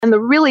And the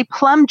really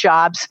plum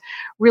jobs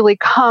really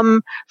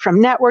come from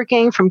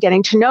networking, from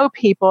getting to know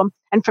people,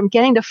 and from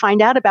getting to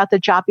find out about the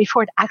job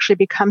before it actually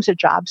becomes a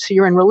job. So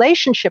you're in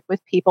relationship with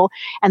people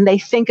and they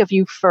think of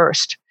you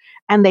first.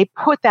 And they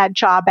put that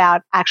job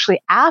out actually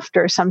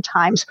after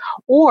sometimes,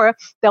 or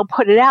they'll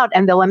put it out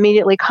and they'll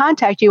immediately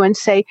contact you and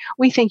say,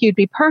 we think you'd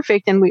be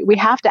perfect and we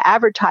have to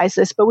advertise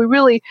this, but we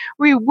really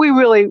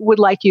would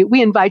like you,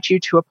 we invite you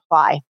to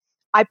apply.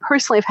 I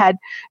personally have had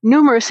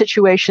numerous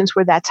situations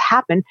where that's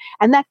happened,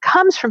 and that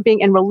comes from being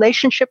in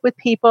relationship with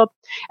people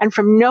and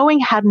from knowing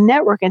how to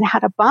network and how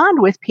to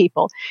bond with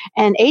people.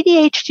 And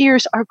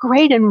ADHDers are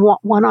great in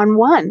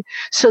one-on-one.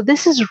 So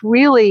this is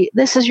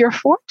your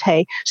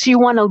forte. So you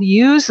want to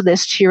use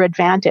this to your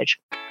advantage.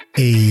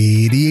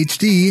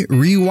 ADHD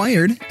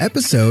Rewired,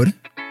 episode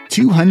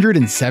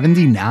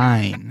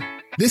 279.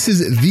 This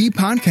is the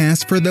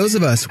podcast for those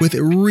of us with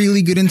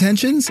really good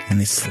intentions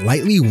and a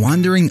slightly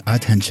wandering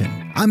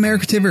attention. I'm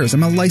Eric Tivers.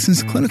 I'm a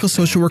licensed clinical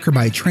social worker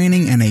by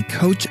training and a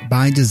coach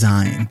by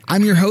design.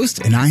 I'm your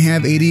host and I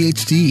have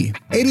ADHD.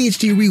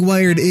 ADHD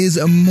Rewired is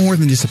more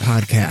than just a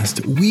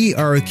podcast. We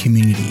are a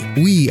community.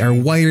 We are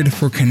wired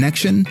for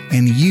connection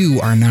and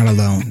you are not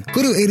alone.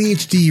 Go to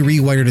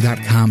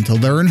ADHDrewired.com to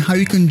learn how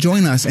you can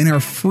join us in our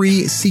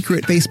free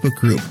secret Facebook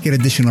group. Get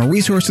additional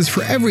resources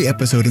for every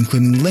episode,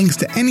 including links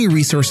to any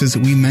resources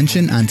we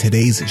mention on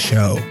today's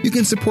show. You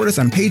can support us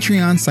on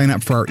Patreon, sign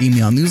up for our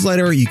email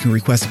newsletter. You can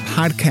request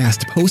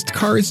podcast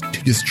postcards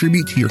to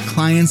distribute to your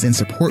clients and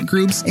support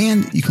groups.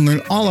 And you can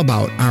learn all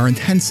about our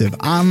intensive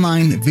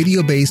online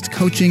video-based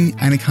coaching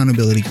and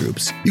accountability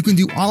groups. You can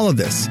do all of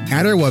this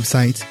at our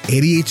website,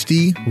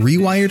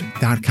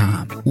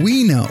 ADHDrewired.com.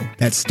 We know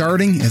that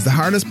starting is the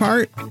hardest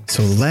part,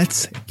 so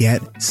let's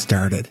get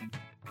started.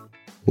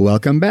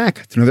 Welcome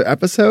back to another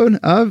episode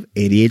of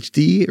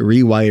ADHD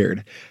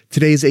Rewired.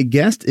 Today's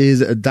guest is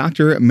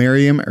Dr.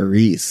 Miriam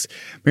Reiss.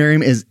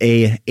 Miriam is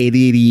a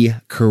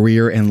ADHD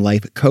career and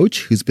life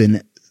coach who's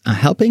been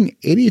helping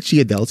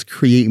ADHD adults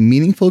create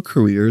meaningful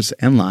careers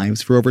and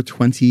lives for over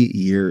 20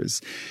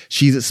 years.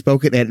 She's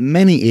spoken at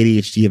many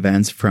ADHD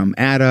events, from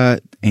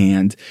ADA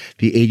and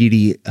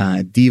the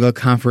ADD Diva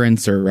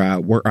Conference or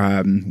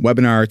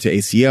webinar to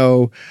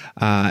ACO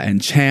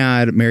and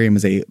CHAD. Miriam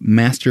is a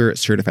master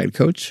certified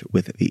coach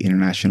with the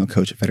International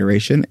Coach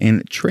Federation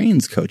and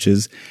trains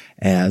coaches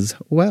as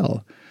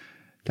well.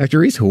 Dr.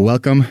 Reiss,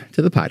 welcome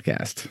to the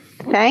podcast.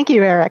 Thank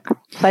you, Eric.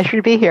 Pleasure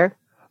to be here.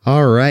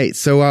 All right.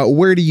 So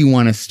where do you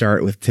want to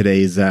start with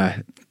today's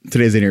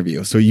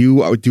interview? So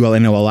you do, I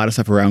know, a lot of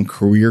stuff around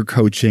career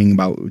coaching,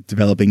 about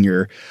developing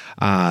your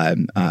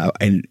an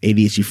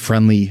ADHD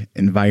friendly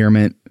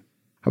environment.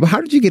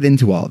 How did you get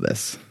into all of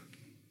this?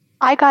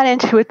 I got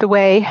into it the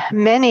way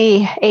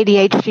many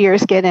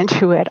ADHDers get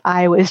into it.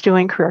 I was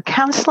doing career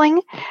counseling,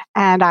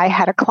 and I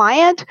had a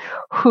client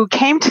who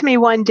came to me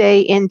one day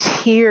in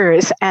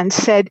tears and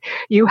said,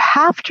 "You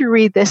have to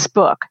read this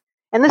book."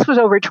 And this was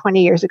over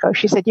 20 years ago.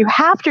 She said, "You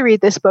have to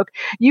read this book.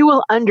 You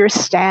will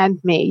understand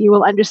me. You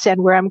will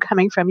understand where I'm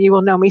coming from. You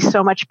will know me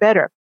so much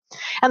better."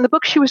 And the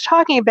book she was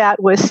talking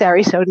about was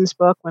Sari Soden's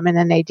book, Women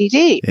in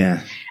ADD. Yeah.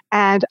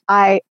 And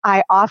I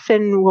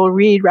often will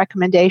read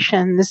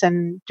recommendations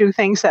and do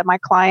things that my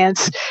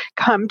clients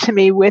come to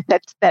me with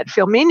that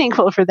feel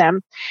meaningful for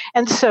them.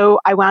 And so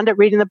I wound up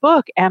reading the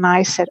book and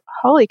I said,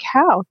 holy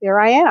cow, there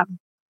I am.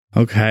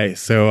 Okay.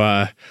 So,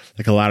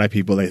 like a lot of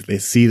people, they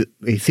see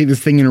this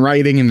thing in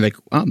writing and they're like,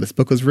 oh, this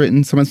book was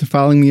written. Someone's been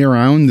following me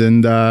around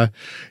and,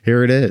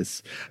 here it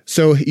is.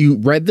 So you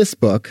read this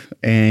book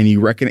and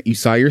you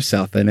saw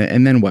yourself in it.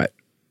 And then what?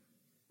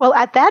 Well,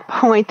 at that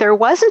point, there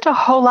wasn't a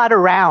whole lot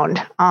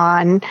around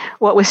on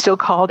what was still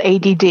called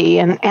ADD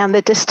and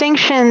the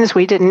distinctions.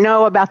 We didn't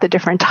know about the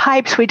different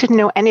types. We didn't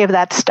know any of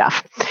that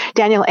stuff.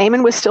 Daniel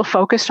Amen was still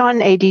focused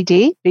on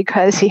ADD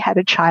because he had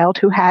a child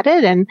who had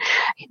it, and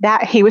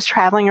that he was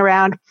traveling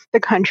around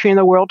the country and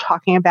the world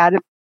talking about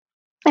it.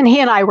 And he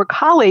and I were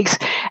colleagues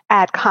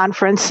at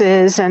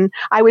conferences, and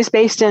I was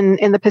based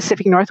in the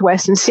Pacific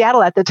Northwest in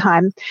Seattle at the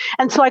time.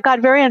 And so I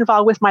got very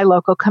involved with my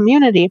local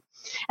community.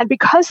 And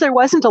because there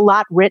wasn't a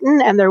lot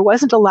written and there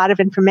wasn't a lot of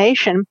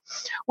information,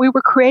 we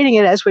were creating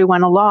it as we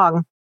went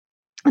along.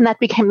 And that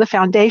became the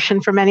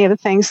foundation for many of the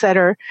things that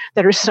are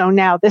so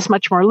now. There's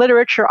much more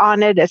literature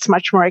on it. It's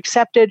much more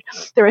accepted.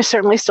 There are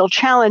certainly still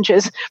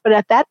challenges. But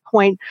at that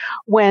point,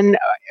 when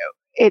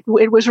it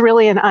was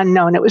really an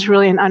unknown, it was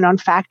really an unknown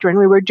factor. And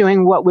we were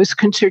doing what was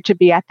considered to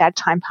be at that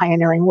time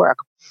pioneering work.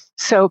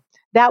 So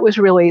that was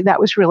really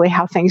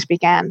how things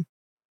began.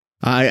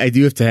 I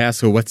do have to ask,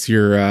 so what's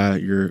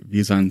your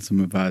views on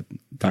some of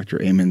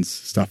Dr. Amen's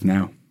stuff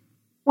now?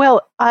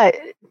 Well,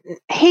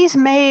 he's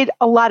made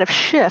a lot of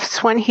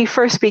shifts. When he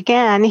first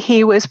began,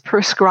 he was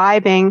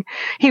writing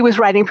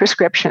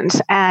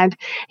prescriptions, and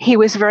he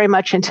was very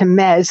much into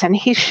meds, and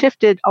he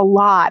shifted a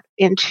lot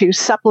into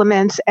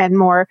supplements and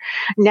more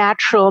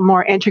natural,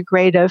 more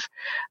integrative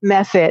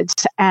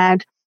methods.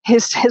 And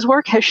his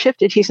work has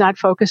shifted. He's not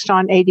focused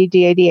on ADD,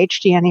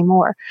 ADHD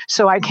anymore.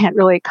 So I can't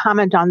really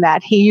comment on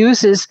that.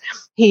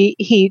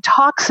 He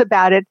talks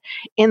about it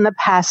in the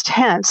past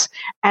tense,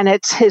 and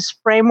it's his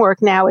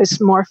framework now is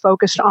more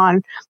focused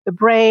on the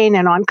brain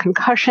and on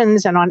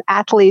concussions and on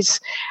athletes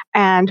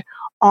and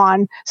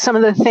on some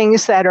of the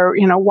things that are,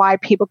 why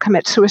people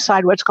commit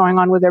suicide, what's going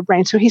on with their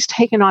brain. So he's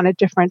taken on a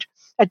different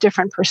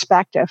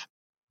perspective.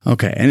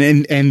 Okay.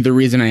 And the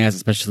reason I ask,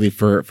 especially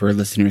for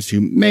listeners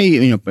who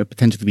may,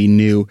 potentially be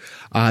new,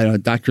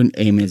 Dr.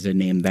 Amen is a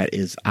name that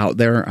is out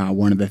there.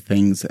 One of the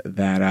things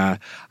that,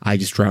 I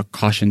just draw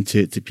caution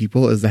to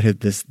people is that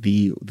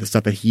the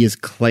stuff that he has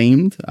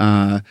claimed,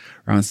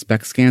 around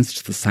SPECT scans,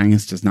 just the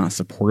science does not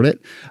support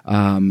it.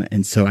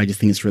 And so I just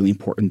think it's really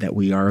important that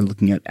we are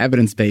looking at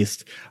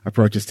evidence-based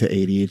approaches to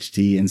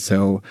ADHD. And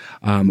so,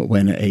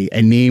 when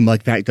a name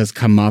like that does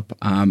come up,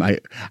 I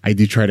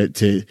do try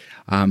to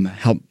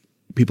help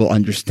people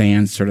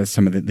understand sort of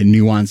some of the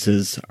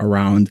nuances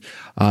around,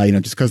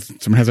 just because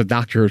someone has a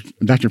doctor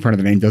in front of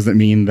the name doesn't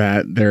mean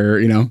that they're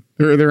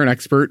an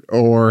expert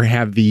or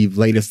have the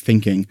latest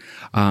thinking,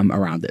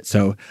 around it.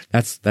 So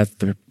that's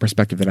the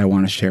perspective that I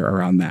want to share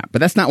around that. But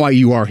that's not why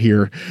you are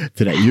here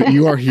today.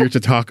 You are here to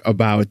talk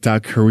about,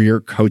 career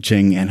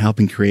coaching and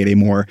helping create a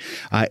more,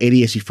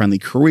 ADHD friendly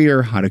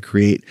career, how to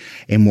create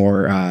a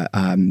more,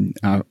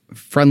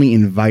 friendly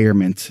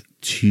environment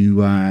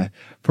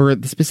for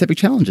the specific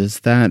challenges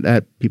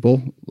that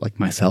people like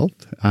myself,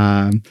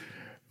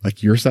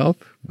 like yourself,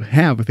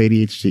 have with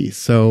ADHD.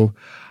 So,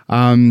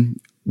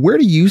 where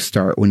do you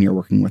start when you're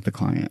working with the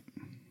client?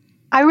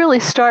 I really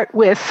start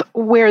with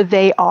where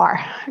they are.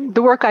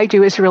 The work I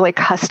do is really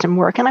custom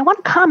work. And I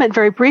want to comment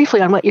very briefly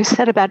on what you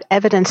said about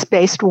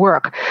evidence-based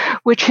work,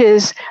 which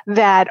is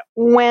that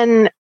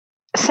when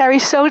Sari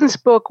Soden's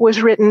book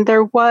was written,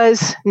 there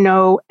was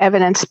no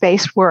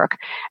evidence-based work.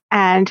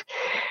 And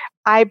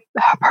I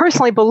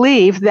personally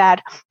believe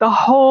that the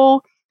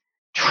whole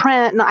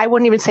trend, I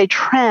wouldn't even say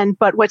trend,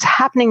 but what's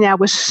happening now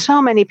with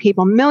so many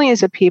people,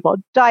 millions of people,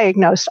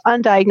 diagnosed,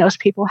 undiagnosed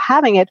people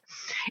having it,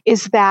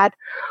 is that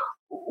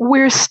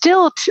we're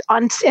still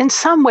in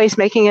some ways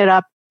making it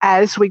up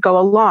as we go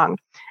along.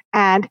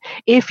 And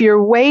if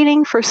you're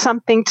waiting for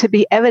something to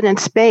be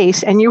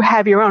evidence-based and you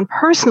have your own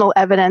personal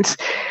evidence,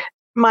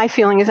 my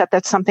feeling is that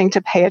that's something to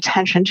pay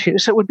attention to.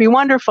 So it would be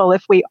wonderful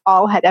if we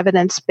all had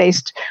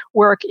evidence-based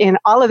work in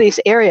all of these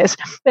areas.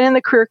 But in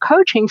the career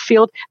coaching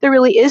field, there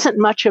really isn't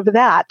much of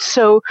that.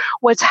 So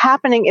what's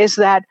happening is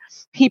that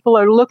people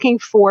are looking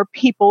for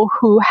people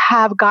who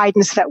have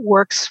guidance that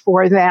works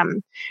for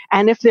them.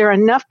 And if there are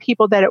enough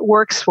people that it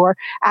works for,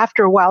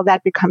 after a while,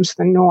 that becomes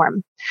the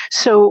norm.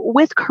 So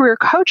with career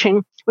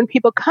coaching, when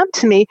people come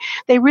to me,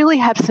 they really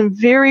have some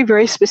very,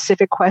 very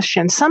specific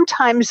questions.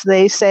 Sometimes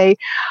they say,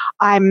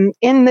 I'm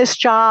in this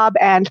job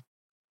and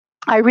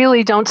I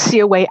really don't see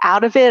a way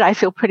out of it. I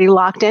feel pretty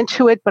locked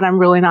into it, but I'm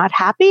really not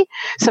happy.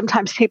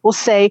 Sometimes people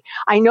say,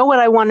 I know what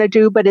I want to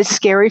do, but it's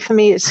scary for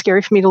me. It's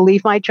scary for me to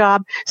leave my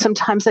job.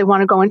 Sometimes they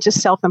want to go into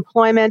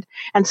self-employment.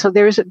 And so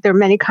there are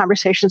many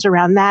conversations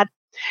around that.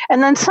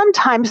 And then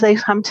sometimes they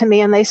come to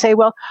me and they say,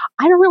 well,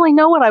 I don't really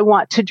know what I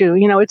want to do.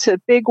 It's a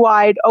big,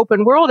 wide,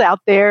 open world out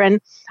there, and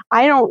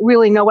I don't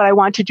really know what I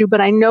want to do, but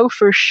I know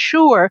for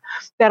sure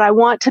that I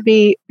want to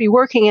be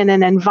working in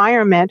an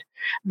environment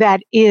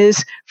that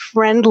is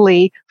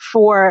friendly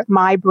for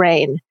my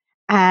brain.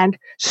 And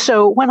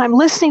so when I'm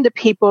listening to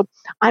people,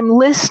 I'm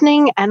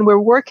listening and we're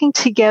working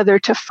together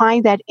to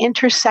find that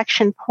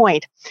intersection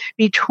point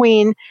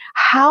between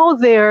how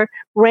their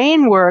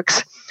brain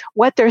works,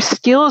 what their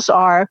skills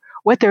are,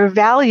 what their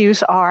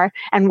values are,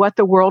 and what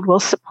the world will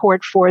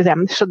support for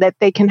them so that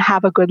they can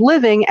have a good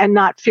living and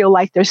not feel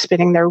like they're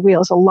spinning their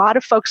wheels. A lot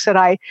of folks that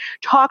I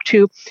talk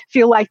to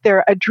feel like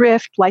they're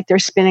adrift, like they're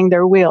spinning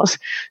their wheels.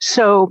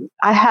 So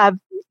I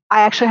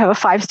actually have a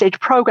 5-stage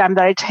program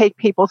that I take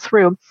people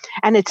through,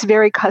 and it's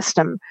very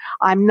custom.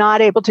 I'm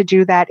not able to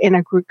do that in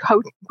a group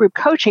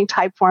coaching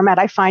type format.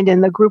 I find in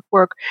the group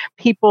work,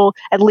 people,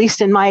 at least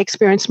in my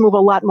experience, move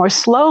a lot more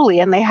slowly,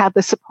 and they have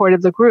the support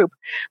of the group.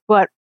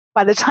 But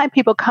by the time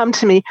people come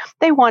to me,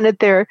 they wanted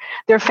their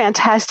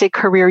fantastic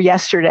career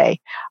yesterday.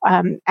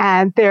 And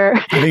I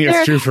think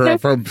it's true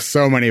for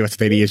so many of us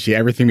with ADHD.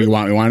 Everything we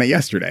want it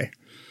yesterday.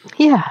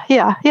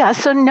 Yeah.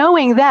 So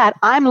knowing that,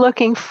 I'm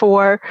looking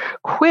for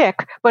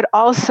quick but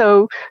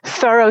also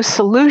thorough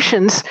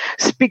solutions,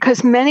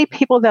 because many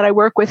people that I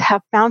work with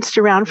have bounced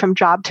around from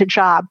job to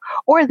job,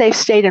 or they've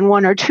stayed in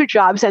 1 or 2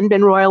 jobs and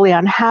been royally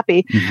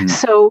unhappy. Mm-hmm.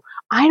 So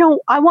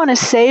I want to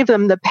save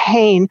them the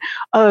pain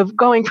of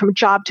going from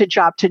job to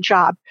job to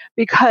job,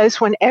 because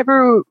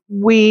whenever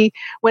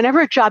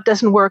a job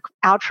doesn't work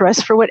out for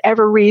us for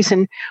whatever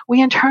reason,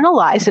 we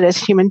internalize it as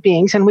human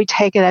beings and we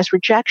take it as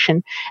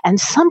rejection.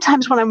 And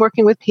sometimes when I'm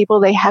working with people,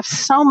 they have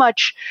so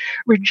much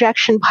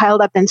rejection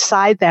piled up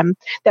inside them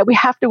that we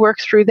have to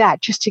work through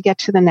that just to get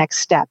to the next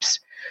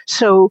steps.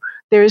 So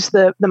there's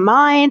the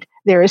mind,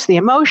 there's the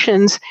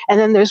emotions,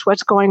 and then there's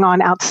what's going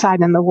on outside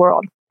in the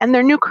world. And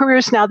there are new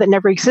careers now that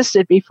never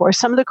existed before.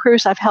 Some of the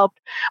careers I've helped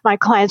my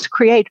clients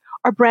create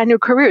are brand new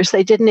careers.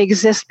 They didn't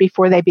exist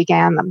before they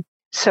began them.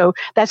 So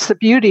that's the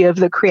beauty of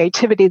the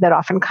creativity that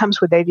often comes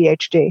with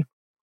ADHD.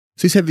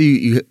 So you said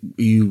that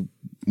you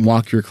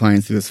walk your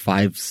clients through this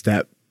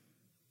 5-step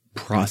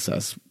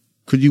process.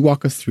 Could you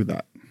walk us through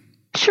that?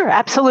 Sure,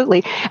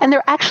 absolutely. And there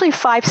are actually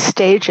 5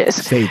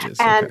 stages.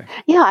 And okay.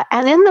 Yeah,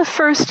 and in the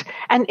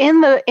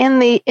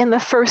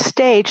first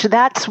stage,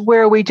 that's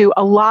where we do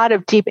a lot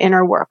of deep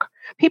inner work.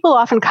 People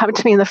often come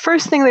to me and the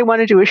first thing they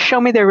want to do is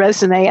show me their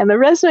resume. And the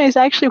resume is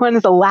actually one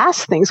of the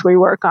last things we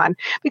work on,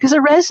 because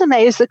a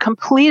resume is the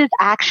completed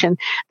action.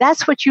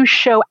 That's what you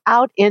show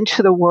out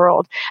into the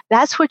world.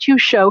 That's what you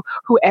show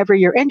whoever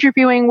you're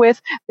interviewing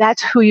with.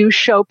 That's who you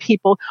show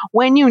people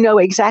when you know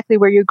exactly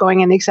where you're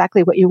going and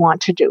exactly what you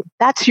want to do.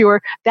 That's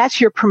your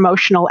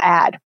promotional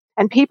ad.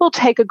 And people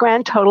take a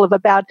grand total of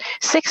about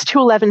 6 to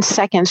 11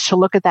 seconds to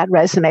look at that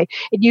resume.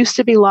 It used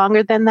to be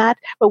longer than that.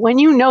 But when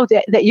you know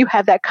that you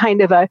have that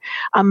kind of a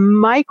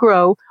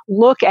micro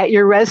look at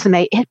your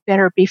resume, it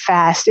better be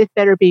fast. It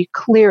better be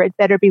clear. It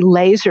better be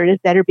lasered.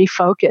 It better be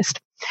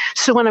focused.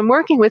 So when I'm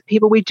working with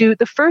people,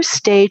 the first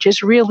stage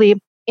is really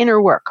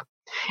inner work.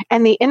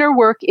 And the inner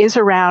work is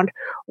around,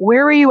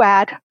 where are you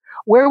at?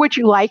 Where would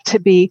you like to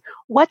be?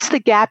 What's the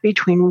gap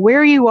between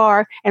where you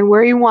are and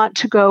where you want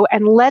to go?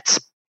 And let's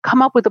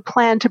come up with a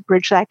plan to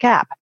bridge that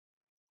gap.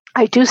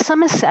 I do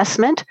some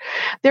assessment.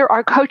 There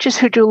are coaches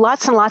who do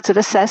lots and lots of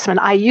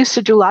assessment. I used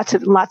to do lots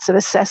of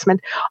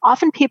assessment.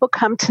 Often people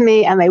come to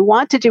me and they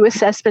want to do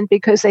assessment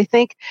because they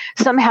think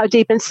somehow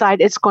deep inside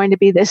it's going to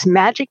be this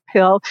magic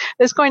pill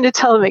that's going to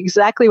tell them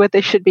exactly what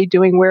they should be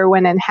doing, where,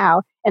 when, and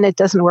how. And it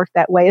doesn't work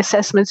that way.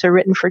 Assessments are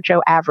written for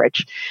Joe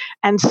Average.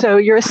 And so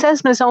your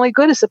assessment is only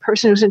good as the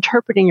person who's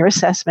interpreting your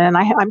assessment. And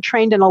I'm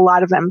trained in a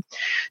lot of them.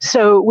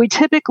 So we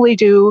typically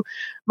do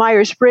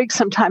Myers-Briggs.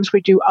 Sometimes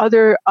we do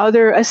other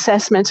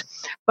assessments.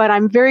 But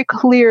I'm very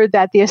clear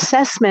that the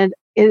assessment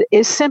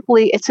is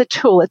simply, it's a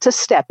tool, it's a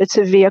step, it's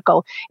a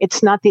vehicle.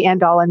 It's not the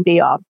end all and be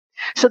all.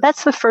 So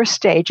that's the first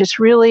stage. It's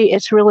really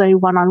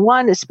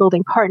one-on-one. It's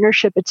building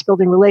partnership. It's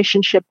building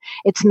relationship.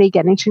 It's me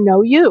getting to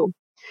know you.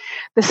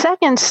 The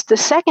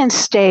second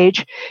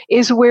stage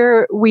is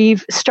where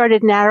we've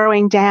started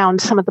narrowing down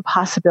some of the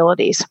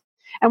possibilities.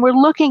 And we're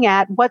looking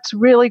at what's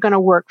really going to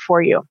work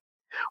for you.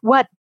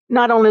 What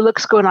not only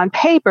looks good on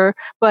paper,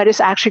 but is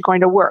actually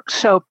going to work.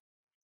 So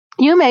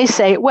you may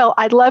say, well,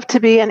 I'd love to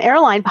be an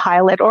airline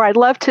pilot, or I'd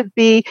love to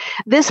be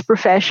this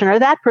profession or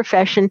that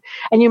profession.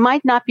 And you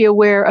might not be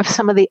aware of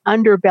some of the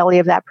underbelly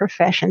of that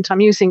profession. So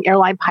I'm using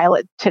airline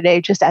pilot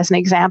today just as an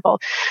example.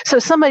 So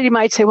somebody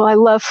might say, well, I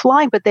love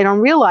flying, but they don't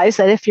realize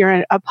that if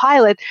you're a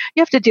pilot,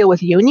 you have to deal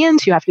with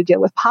unions, you have to deal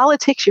with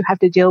politics, you have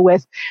to deal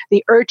with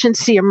the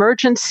urgency,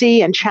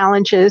 emergency, and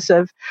challenges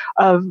of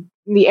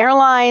the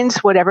airlines,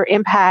 whatever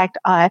impact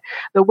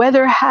the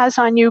weather has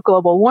on you,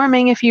 global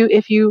warming, if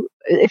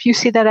you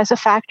see that as a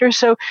factor.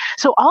 So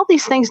all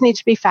these things need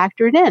to be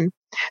factored in.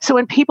 So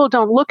when people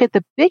don't look at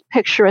the big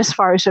picture as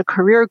far as a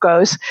career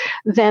goes,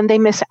 then they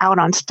miss out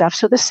on stuff.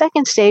 So the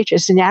second stage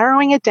is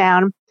narrowing it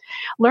down,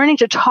 learning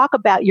to talk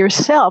about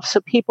yourself.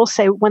 So people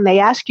say, when they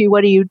ask you,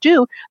 what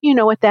do? You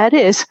know what that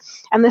is.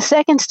 And the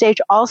second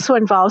stage also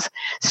involves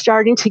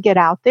starting to get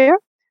out there,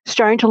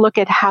 starting to look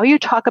at how you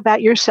talk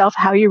about yourself,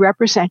 how you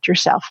represent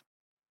yourself,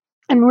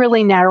 and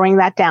really narrowing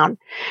that down.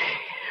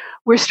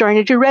 We're starting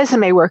to do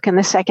resume work in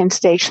the second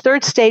stage.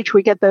 Third stage,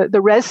 we get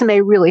the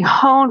resume really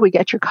honed. We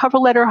get your cover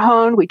letter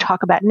honed. We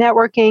talk about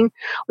networking.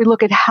 We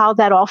look at how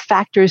that all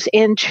factors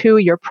into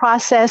your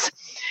process.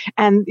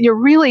 And you're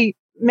really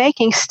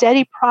making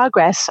steady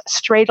progress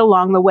straight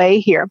along the way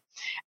here.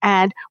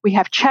 And we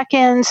have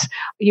check-ins.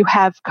 You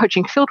have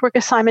coaching fieldwork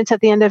assignments at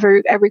the end of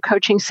every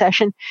coaching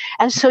session.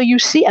 And so you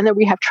see, and then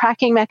we have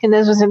tracking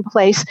mechanisms in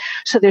place.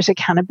 So there's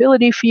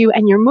accountability for you,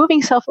 and you're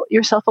moving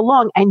yourself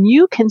along, and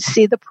you can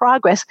see the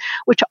progress,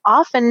 which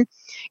often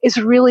is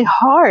really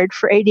hard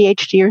for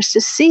ADHDers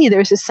to see.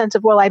 There's a sense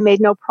of, well, I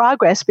made no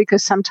progress,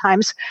 because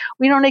sometimes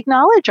we don't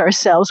acknowledge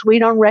ourselves. We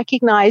don't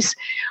recognize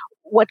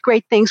what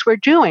great things we're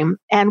doing.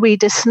 And we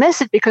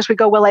dismiss it because we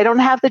go, well, I don't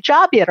have the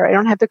job yet, or I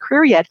don't have the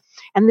career yet.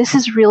 And this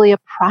is really a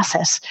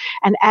process.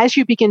 And as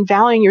you begin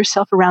valuing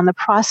yourself around the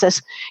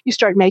process, you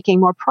start making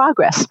more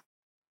progress.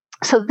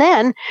 So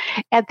then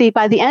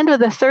by the end of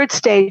the third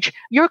stage,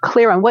 you're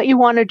clear on what you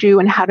want to do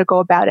and how to go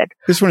about it.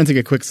 Just want to take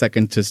a quick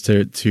second just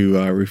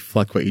to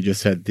reflect what you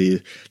just said,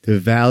 the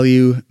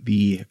value,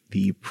 the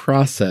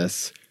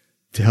process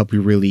to help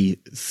you really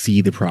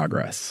see the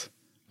progress.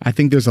 I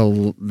think that's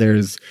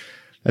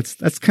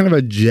kind of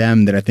a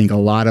gem that I think a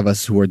lot of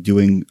us who are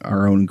doing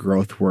our own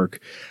growth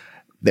work,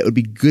 that would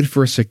be good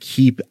for us to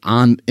keep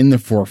in the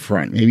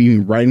forefront, maybe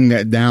even writing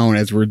that down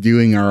as we're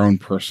doing our own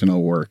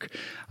personal work.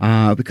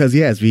 Because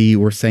as we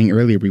were saying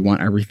earlier, we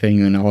want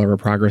everything and all of our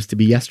progress to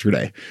be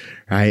yesterday,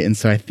 right? And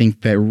so I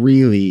think that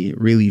really,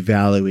 really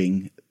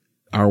valuing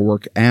our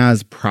work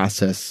as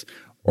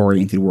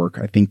process-oriented work,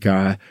 I think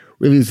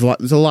really there's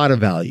a lot of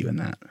value in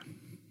that.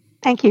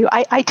 Thank you.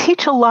 I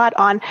teach a lot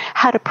on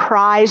how to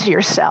prize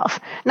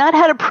yourself, not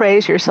how to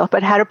praise yourself,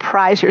 but how to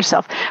prize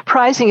yourself.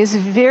 Prizing is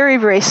very,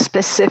 very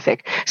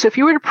specific. So if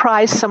you were to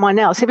prize someone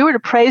else, if you were to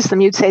praise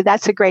them, you'd say,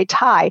 that's a great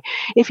tie.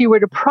 If you were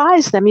to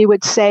prize them, you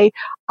would say,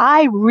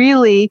 I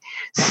really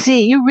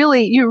see, you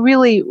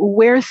really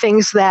wear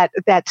things that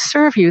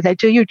serve you, that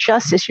do you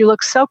justice. You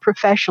look so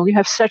professional. You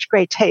have such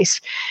great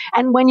taste.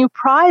 And when you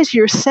prize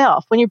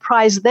yourself, when you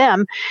prize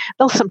them,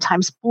 they'll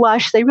sometimes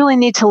blush. They really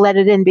need to let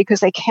it in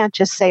because they can't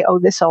just say, oh,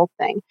 this old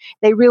thing.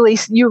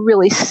 You're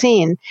really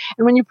seen.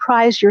 And when you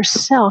prize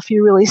yourself,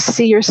 you really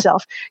see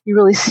yourself. You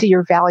really see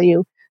your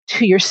value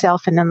to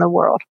yourself and in the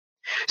world.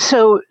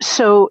 So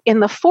in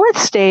the fourth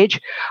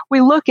stage,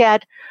 we look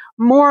at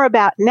more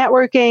about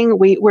networking.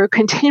 We're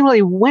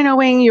continually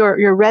winnowing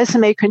your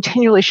resume,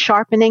 continually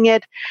sharpening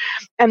it.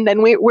 And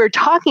then we're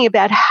talking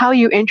about how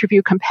you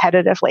interview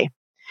competitively.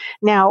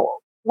 Now,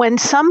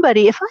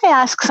 if I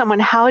ask someone,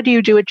 how do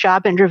you do at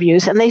job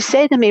interviews? And they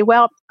say to me,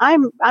 well, I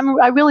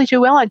really do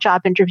well on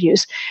job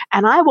interviews.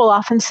 And I will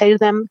often say to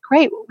them,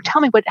 great,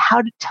 tell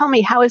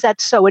me how is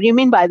that so? What do you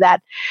mean by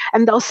that?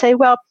 And they'll say,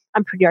 well,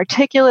 I'm pretty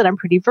articulate. I'm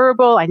pretty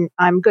verbal.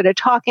 I'm good at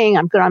talking.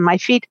 I'm good on my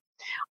feet.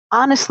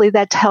 Honestly,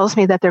 that tells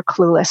me that they're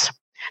clueless.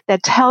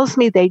 That tells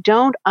me they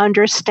don't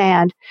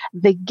understand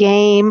the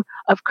game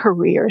of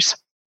careers.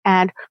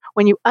 And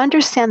when you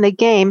understand the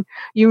game,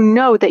 you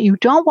know that you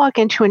don't walk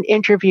into an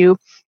interview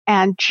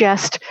and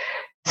just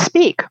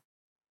speak.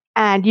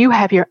 And you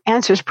have your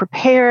answers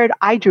prepared.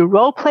 I do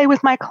role play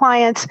with my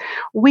clients.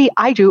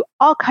 I do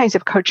all kinds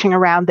of coaching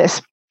around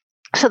this.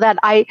 So that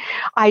I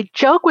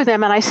joke with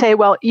them and I say,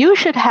 well, you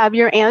should have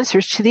your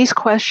answers to these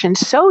questions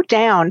so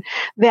down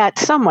that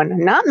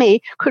someone, not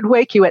me, could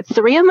wake you at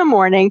 3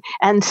 a.m.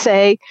 and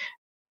say,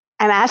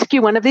 and ask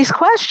you one of these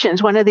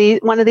questions, one of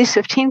these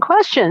 15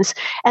 questions.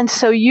 And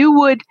so you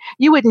would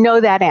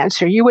know that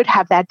answer. You would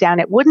have that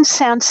down. It wouldn't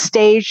sound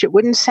staged. It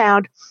wouldn't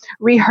sound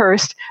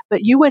rehearsed,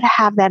 but you would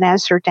have that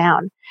answer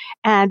down.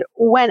 And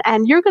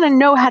you're going to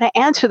know how to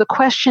answer the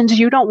questions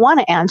you don't want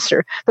to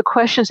answer, the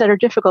questions that are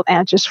difficult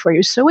answers for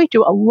you. So we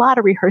do a lot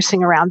of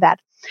rehearsing around that.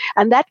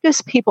 And that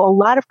gives people a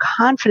lot of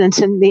confidence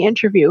in the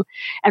interview.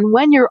 And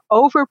when you're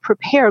over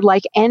prepared,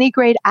 like any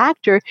great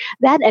actor,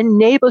 that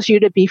enables you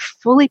to be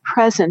fully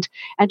present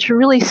and to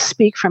really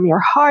speak from your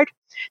heart,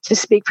 to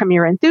speak from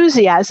your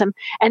enthusiasm,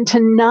 and to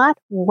not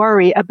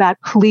worry about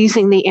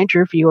pleasing the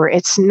interviewer.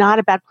 It's not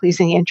about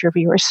pleasing the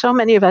interviewer. So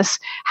many of us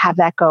have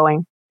that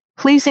going.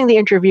 Pleasing the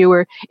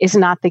interviewer is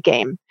not the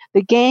game.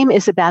 The game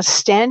is about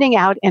standing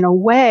out in a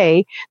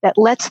way that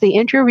lets the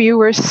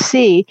interviewer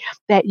see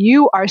that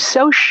you are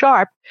so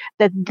sharp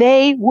that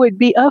they would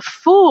be a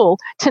fool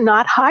to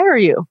not hire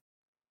you.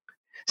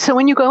 So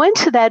when you go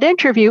into that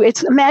interview,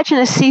 imagine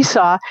a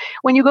seesaw.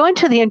 When you go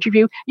into the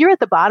interview, you're at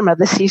the bottom of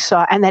the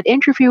seesaw and that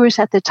interviewer's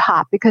at the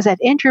top because that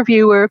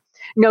interviewer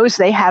knows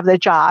they have the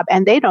job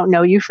and they don't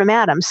know you from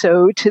Adam.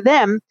 So to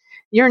them,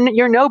 you're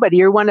nobody.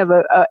 You're one of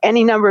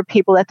any number of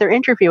people that they're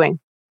interviewing.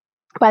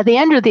 By the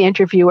end of the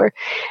interview,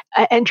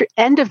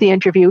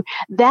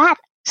 that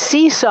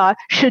seesaw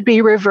should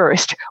be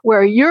reversed,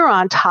 where you're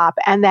on top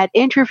and that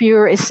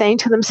interviewer is saying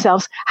to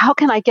themselves, how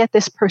can I get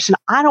this person?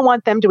 I don't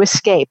want them to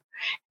escape.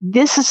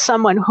 This is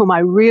someone whom I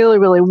really,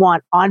 really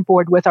want on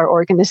board with our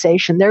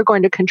organization. They're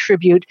going to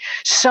contribute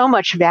so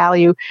much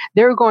value.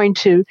 They're going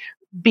to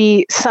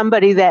be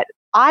somebody that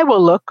I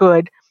will look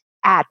good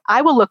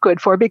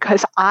for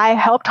because I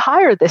helped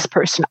hire this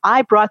person.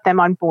 I brought them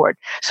on board.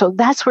 So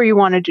that's where you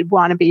want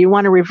to be. You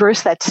want to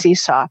reverse that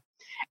seesaw.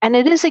 And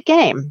it is a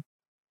game.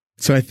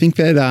 So I think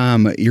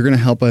that you're going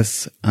to help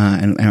us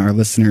and our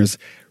listeners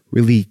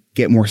really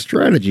get more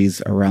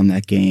strategies around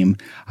that game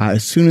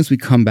as soon as we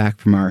come back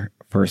from our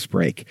first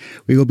break.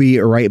 We will be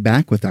right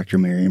back with Dr.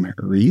 Miriam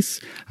Reiss,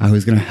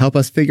 who's going to help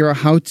us figure out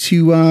how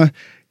to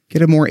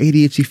get a more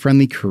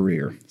ADHD-friendly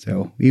career.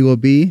 So we will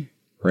be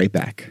right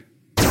back.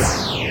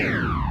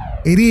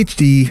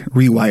 ADHD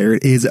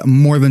Rewired is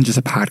more than just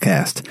a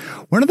podcast.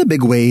 One of the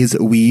big ways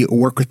we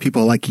work with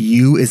people like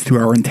you is through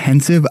our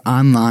intensive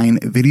online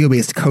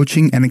video-based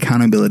coaching and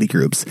accountability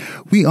groups.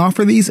 We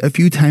offer these a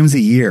few times a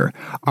year.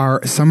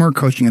 Our summer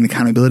coaching and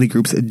accountability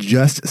groups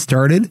just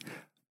started,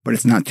 but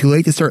it's not too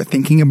late to start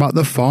thinking about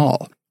the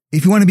fall.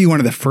 If you want to be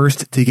one of the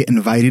first to get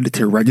invited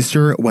to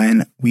register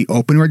when we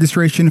open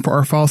registration for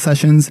our fall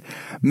sessions,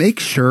 make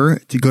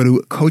sure to go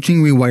to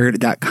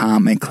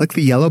coachingrewired.com and click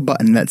the yellow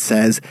button that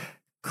says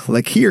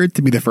click here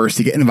to be the first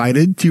to get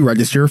invited to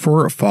register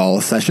for fall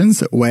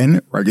sessions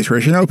when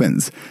registration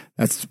opens.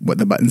 That's what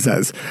the button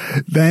says.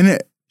 Then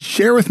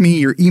share with me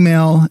your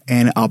email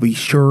and I'll be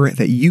sure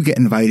that you get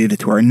invited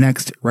to our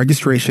next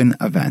registration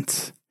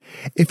event.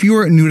 If you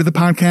are new to the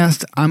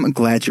podcast, I'm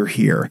glad you're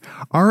here.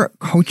 Our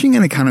coaching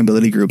and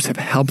accountability groups have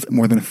helped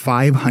more than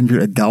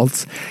 500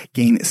 adults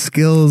gain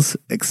skills,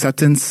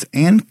 acceptance,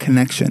 and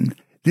connection.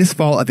 This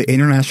fall at the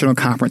International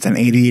Conference on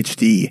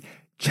ADHD,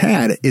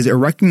 CHAD is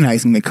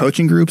recognizing the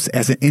coaching groups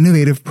as an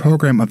innovative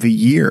program of the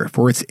year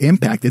for its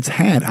impact it's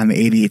had on the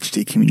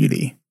ADHD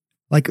community.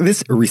 Like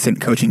this recent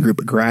coaching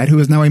group grad who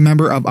is now a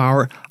member of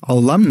our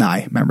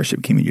alumni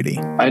membership community.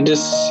 I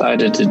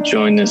decided to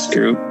join this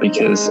group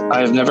because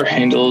I've never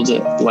handled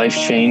life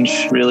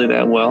change really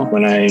that well.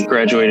 When I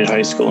graduated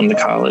high school into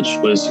college,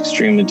 it was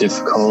extremely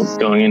difficult.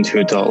 Going into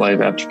adult life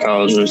after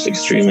college was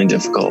extremely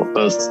difficult,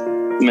 both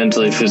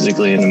mentally,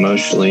 physically, and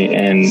emotionally.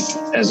 And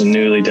as a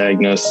newly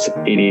diagnosed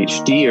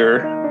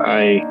ADHDer,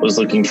 I was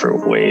looking for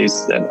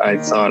ways that I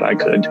thought I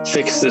could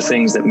fix the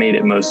things that made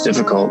it most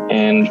difficult.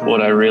 And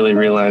what I really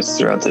realized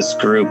throughout this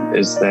group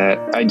is that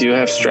I do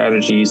have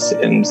strategies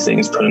and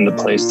things put into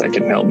place that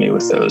can help me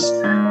with those,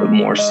 but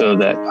more so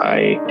that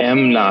I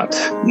am not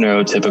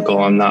neurotypical.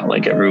 I'm not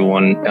like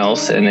everyone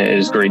else. And it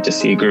is great to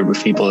see a group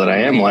of people that I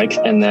am like,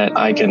 and that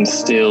I can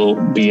still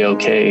be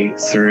okay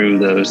through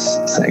those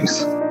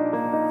things.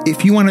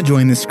 If you want to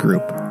join this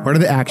group, what are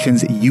the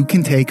actions you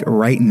can take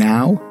right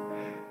now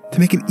to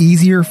make it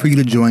easier for you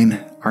to join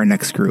our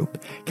next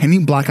group? Can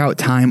you block out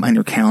time on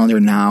your calendar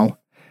now?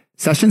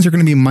 Sessions are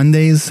going to be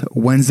Mondays,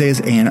 Wednesdays,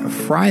 and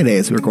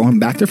Fridays. We're going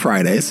back to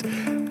Fridays,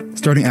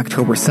 starting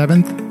October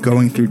 7th,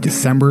 going through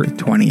December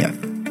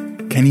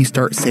 20th. Can you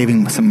start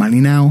saving some money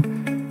now?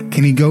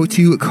 Can you go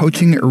to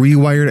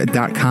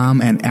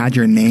coachingrewired.com and add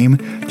your name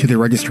to the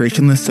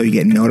registration list so you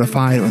get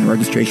notified when the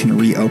registration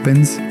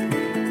reopens?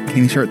 Can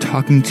you start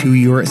talking to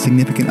your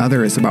significant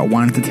others about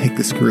wanting to take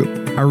this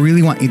group? I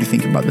really want you to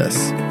think about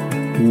this.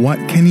 What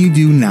can you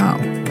do now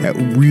that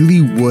really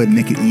would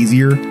make it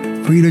easier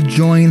for you to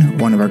join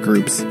one of our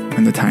groups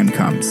when the time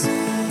comes?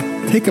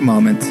 Take a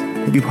moment,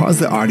 maybe pause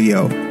the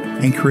audio,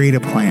 and create a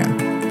plan.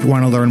 If you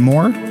want to learn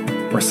more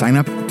or sign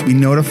up to be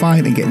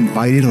notified and get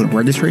invited when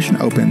registration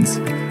opens,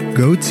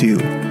 go to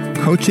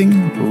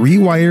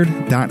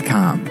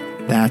coachingrewired.com.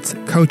 That's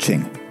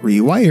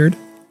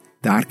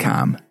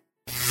coachingrewired.com.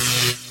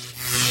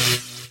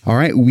 All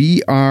right,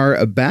 we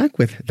are back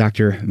with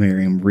Dr.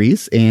 Miriam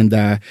Reiss, and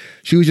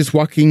she was just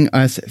walking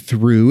us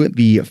through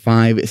the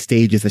 5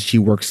 stages that she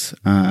works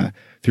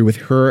through with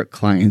her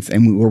clients.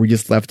 And where we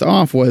just left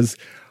off was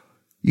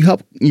you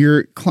help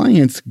your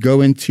clients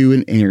go into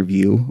an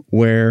interview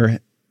where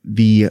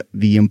the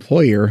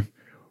employer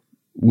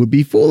would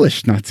be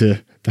foolish not to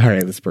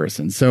hire this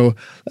person. So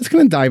let's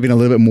kind of dive in a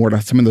little bit more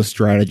to some of those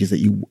strategies that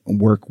you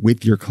work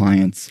with your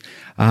clients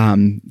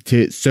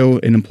so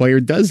an employer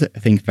does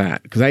think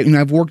that. Because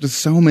I've worked with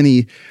so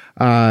many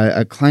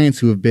clients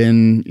who have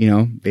been,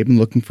 they've been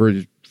looking for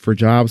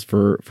jobs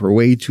for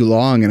way too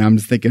long. And I'm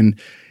just thinking,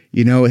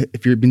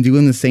 if you've been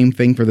doing the same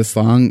thing for this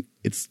long,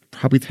 it's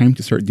probably time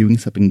to start doing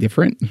something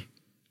different.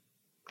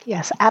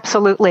 Yes,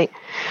 absolutely.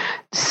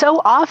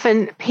 So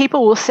often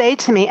people will say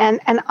to me, and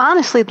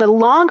honestly, the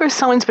longer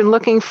someone's been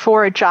looking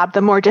for a job,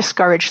 the more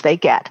discouraged they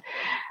get.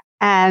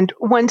 And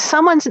when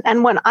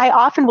I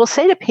often will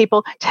say to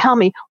people, tell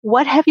me,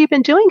 what have you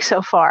been doing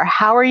so far?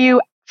 How are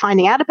you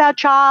finding out about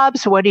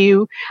jobs? How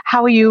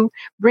are you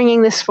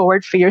bringing this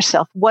forward for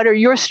yourself? What are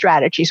your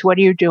strategies? What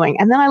are you doing?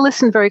 And then I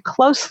listen very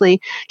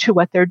closely to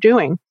what they're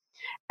doing.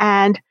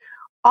 And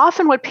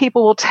often what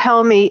people will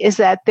tell me is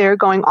that they're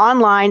going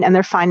online and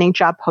they're finding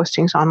job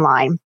postings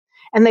online.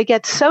 And they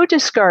get so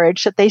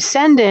discouraged that they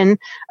send in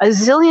a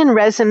zillion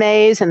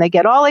resumes and they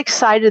get all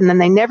excited and then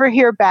they never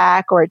hear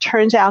back, or it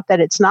turns out that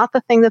it's not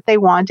the thing that they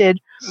wanted.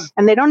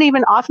 And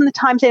often the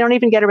times they don't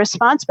even get a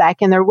response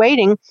back, and they're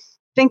waiting,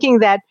 thinking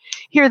that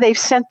here they've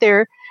sent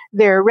their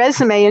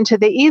resume into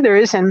the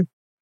ethers and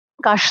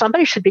gosh,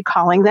 somebody should be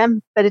calling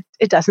them, but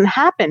it doesn't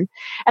happen.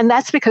 And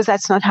that's because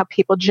that's not how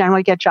people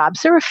generally get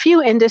jobs. There are a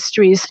few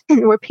industries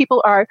where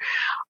people are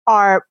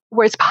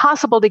where it's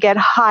possible to get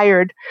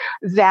hired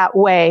that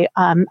way.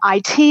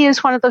 IT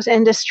is one of those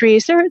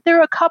industries. There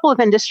are a couple of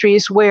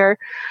industries where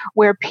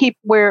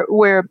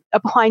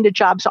applying to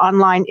jobs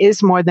online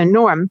is more the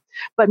norm.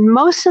 But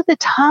most of the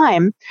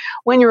time,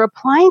 when you're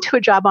applying to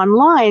a job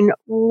online,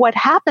 what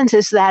happens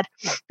is that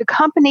the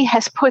company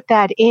has put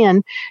that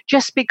in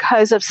just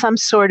because of some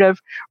sort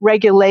of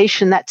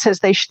regulation that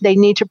says they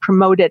need to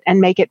promote it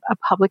and make it a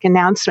public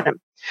announcement.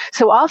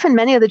 So often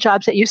many of the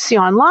jobs that you see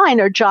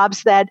online are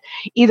jobs that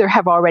either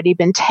have already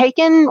been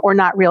taken or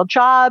not real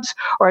jobs,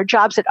 or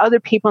jobs that other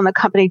people in the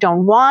company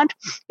don't want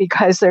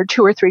because there are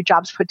 2 or 3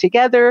 jobs put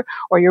together,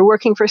 or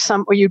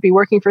you'd be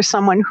working for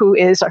someone who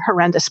is a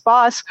horrendous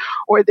boss,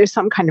 or there's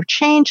some kind of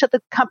change that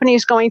the company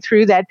is going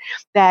through that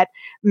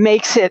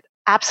makes it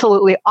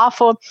absolutely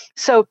awful.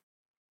 So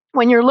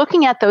when you're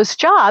looking at those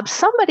jobs,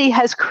 somebody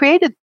has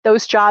created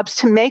those jobs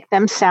to make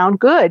them sound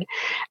good.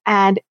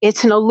 And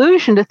it's an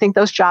illusion to think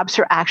those jobs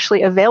are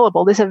actually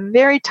available. There's a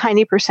very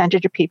tiny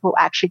percentage of people who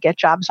actually get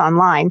jobs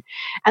online.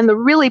 And the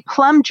really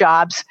plum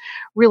jobs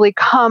really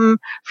come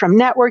from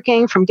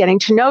networking, from getting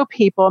to know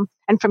people,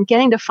 and from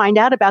getting to find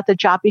out about the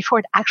job before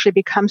it actually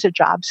becomes a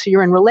job. So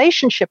you're in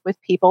relationship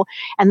with people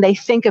and they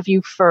think of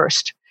you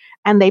first.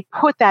 And they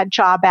put that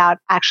job out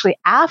actually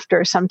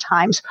after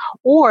sometimes,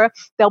 or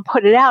they'll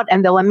put it out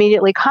and they'll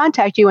immediately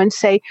contact you and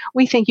say,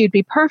 we think you'd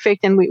be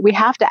perfect and we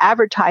have to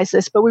advertise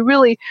this, but we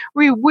really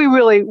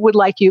would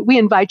like you, we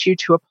invite you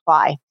to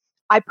apply.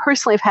 I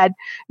personally have had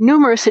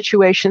numerous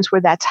situations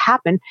where that's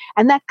happened.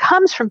 And that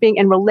comes from being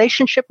in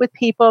relationship with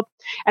people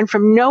and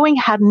from knowing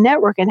how to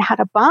network and how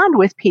to bond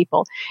with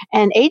people.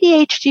 And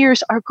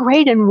ADHDers are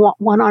great in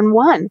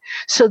one-on-one.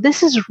 So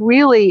this is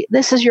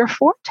your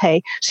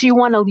forte. So you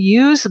want to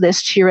use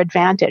this to your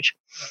advantage.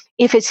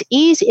 If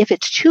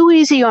it's too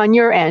easy on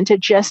your end to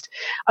just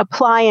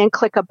apply and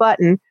click a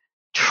button,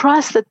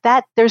 trust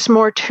that there's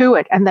more to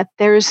it and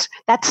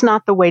that's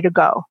not the way to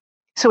go.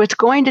 So it's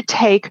going to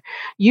take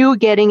you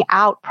getting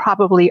out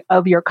probably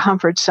of your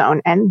comfort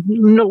zone and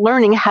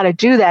learning how to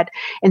do that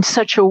in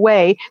such a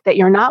way that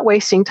you're not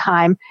wasting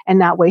time and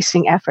not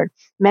wasting effort.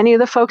 Many of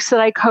the folks that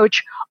I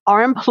coach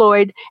are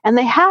employed and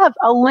they have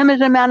a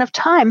limited amount of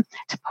time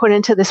to put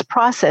into this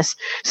process.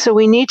 So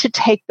we need to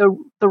take the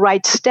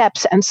right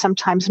steps and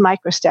sometimes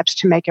micro steps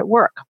to make it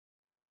work.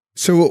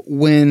 So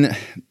when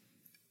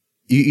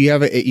you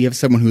have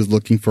someone who's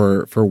looking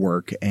for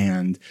work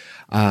and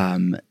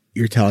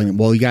you're telling them,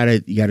 well, you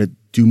gotta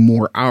do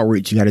more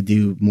outreach, you gotta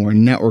do more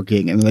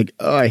networking, and they're like,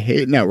 oh, I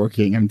hate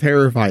networking, I'm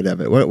terrified of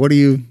it. What do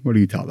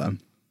you tell them?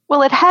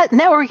 Well,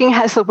 networking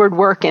has the word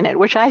work in it,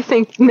 which I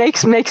think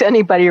makes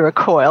anybody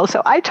recoil.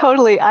 So I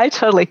totally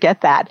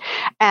get that.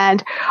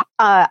 And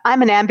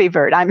I'm an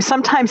ambivert. I'm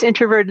sometimes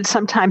introverted,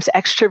 sometimes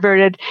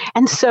extroverted,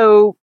 and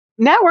so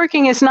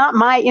networking is not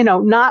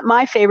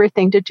my favorite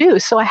thing to do.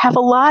 So I have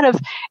a lot of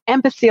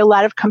empathy, a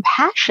lot of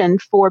compassion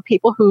for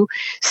people who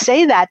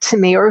say that to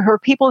me, or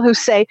people who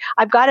say,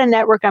 I've got a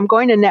network, I'm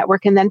going to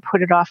network, and then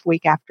put it off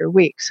week after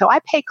week. So I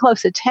pay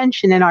close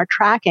attention in our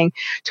tracking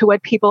to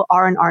what people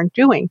are and aren't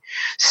doing.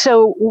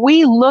 So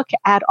we look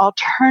at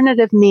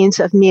alternative means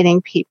of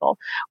meeting people.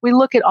 We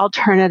look at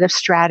alternative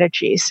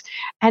strategies,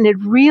 and it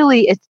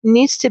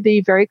needs to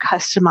be very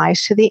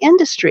customized to the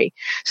industry.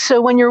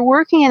 So when you're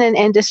working in an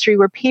industry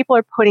where people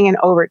are putting in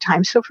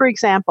overtime. So for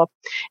example,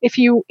 if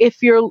you're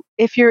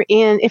a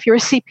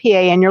CPA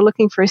and you're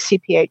looking for a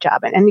CPA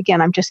job, and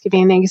again, I'm just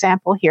giving an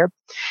example here.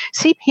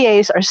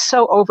 CPAs are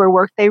so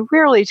overworked, they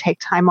rarely take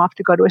time off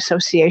to go to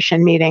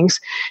association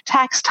meetings.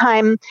 Tax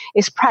time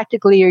is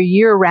practically a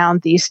year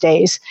round these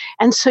days.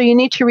 And so you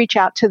need to reach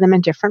out to them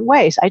in different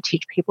ways. I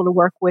teach people to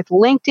work with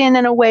LinkedIn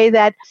in a way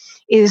that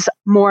is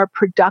more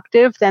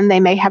productive than they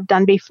may have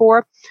done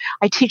before.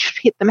 I teach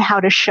them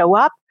how to show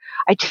up.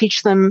 I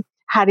teach them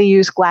how to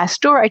use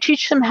Glassdoor. I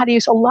teach them how to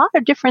use a lot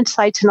of different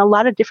sites and a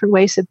lot of different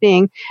ways of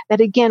being that,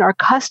 again, are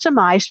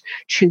customized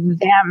to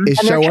them. Is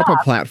and their Show Up job.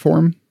 a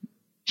platform?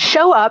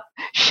 Show Up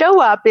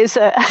is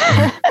a...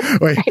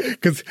 Wait,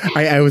 because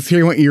I was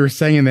hearing what you were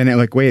saying, and then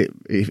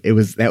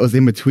that was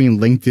in between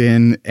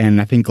LinkedIn and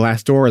I think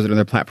Glassdoor is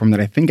another platform that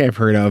I think I've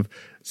heard of.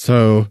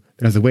 So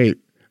then I was like, wait,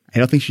 I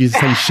don't think she's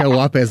saying show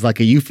up as like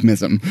a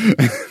euphemism.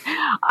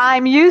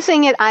 I'm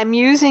using it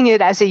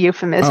as a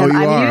euphemism. Oh,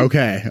 you are?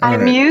 Okay.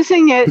 I'm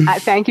using it.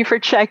 Thank you for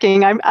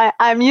checking.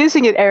 I'm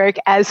using it, Eric,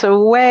 as a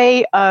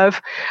way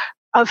of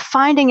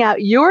finding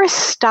out your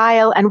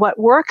style and what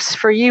works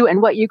for you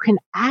and what you can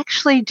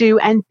actually do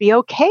and be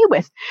okay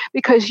with.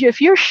 Because if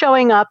you're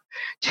showing up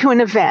to an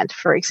event,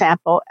 for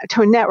example,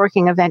 to a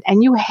networking event,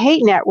 and you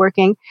hate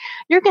networking,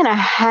 you're going to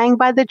hang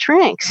by the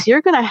drinks.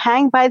 You're going to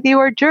hang by the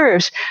hors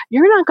d'oeuvres.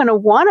 You're not going to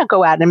want to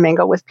go out and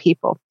mingle with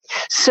people.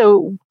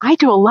 So I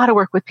do a lot of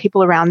work with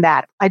people around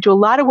that. I do a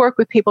lot of work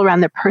with people around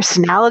their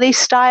personality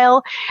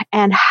style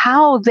and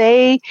how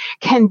they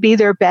can be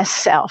their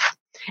best self.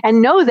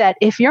 And know that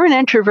if you're an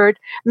introvert,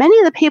 many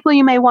of the people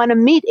you may want to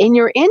meet in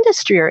your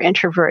industry are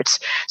introverts.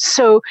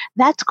 So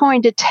that's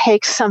going to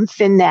take some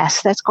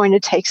finesse. That's going to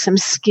take some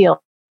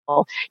skill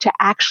to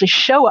actually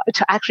show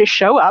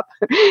up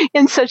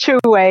in such a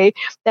way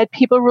that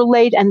people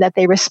relate and that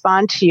they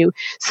respond to you.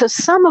 So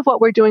some of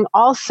what we're doing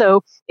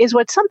also is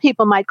what some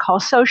people might call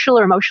social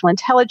or emotional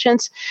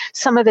intelligence.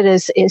 Some of it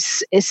is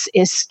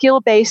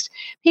skill-based.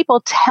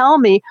 People tell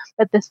me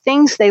that the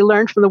things they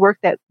learned from the work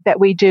that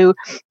we do,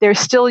 they're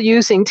still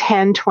using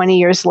 10, 20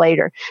 years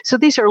later. So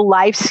these are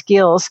life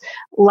skills,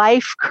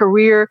 life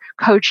career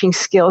coaching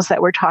skills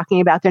that we're talking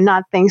about. They're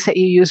not things that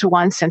you use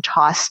once and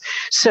toss.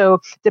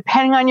 So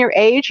depending on your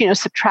age,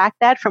 subtract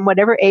that from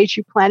whatever age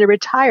you plan to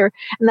retire,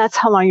 and that's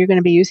how long you're going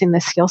to be using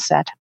this skill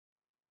set.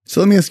 So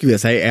let me ask you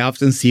this. I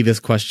often see this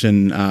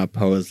question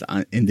posed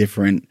in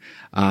different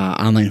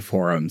online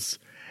forums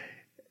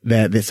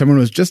that someone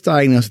was just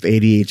diagnosed with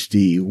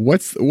ADHD.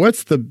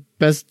 What's the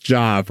best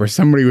job for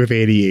somebody with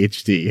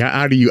ADHD?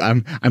 How do you?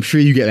 I'm sure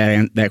you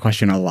get that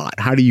question a lot.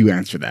 How do you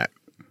answer that?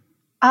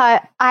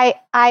 I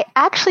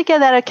actually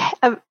get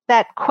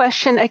that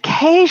question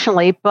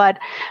occasionally, but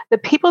the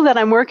people that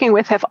I'm working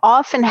with have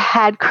often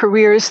had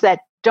careers that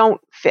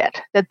don't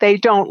fit, that they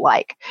don't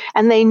like,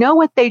 and they know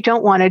what they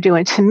don't want to do.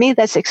 And to me,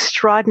 that's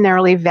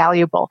extraordinarily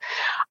valuable.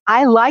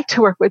 I like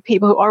to work with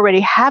people who already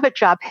have a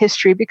job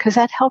history because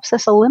that helps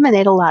us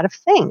eliminate a lot of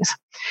things.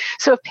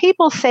 So if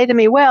people say to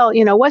me, well,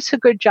 what's a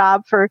good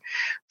job for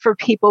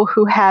people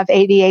who have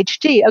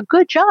ADHD? A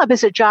good job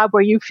is a job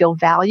where you feel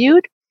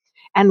valued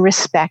and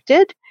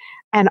respected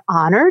and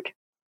honored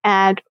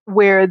and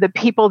where the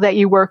people that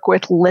you work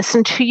with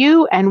listen to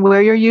you and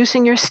where you're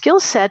using your skill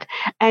set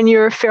and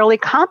you're fairly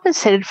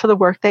compensated for the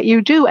work that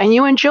you do and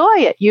you enjoy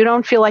it. You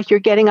don't feel like you're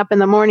getting up in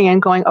the morning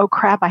and going, oh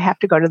crap, I have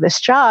to go to this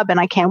job and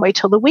I can't wait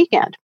till the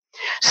weekend.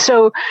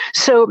 So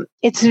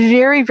it's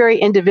very, very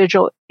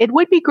individual. It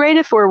would be great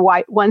if we're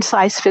one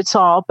size fits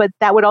all, but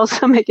that would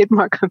also make it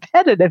more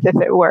competitive if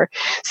it were.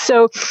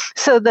 So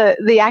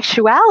the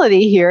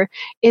actuality here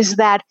is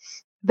that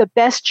the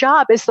best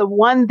job is the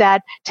one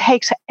that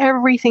takes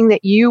everything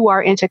that you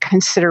are into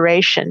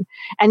consideration.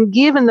 And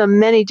given the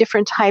many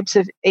different types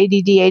of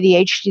ADD,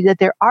 ADHD that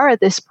there are at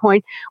this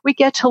point, we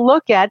get to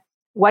look at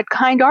what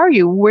kind are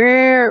you?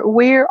 Where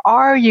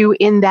are you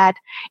in that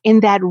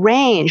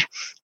range?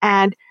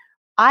 And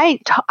I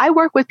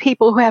work with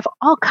people who have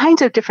all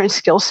kinds of different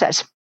skill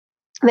sets.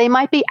 They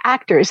might be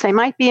actors, they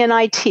might be in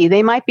IT,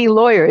 they might be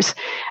lawyers.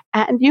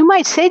 And you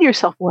might say to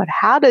yourself,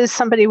 how does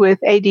somebody with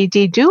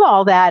ADD do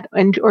all that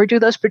or do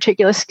those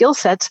particular skill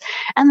sets?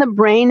 And the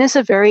brain is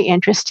a very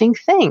interesting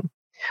thing.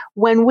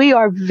 When we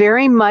are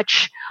very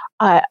much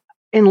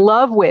in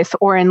love with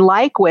or in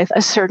like with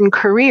a certain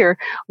career,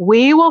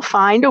 we will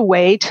find a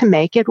way to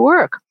make it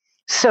work.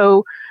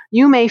 So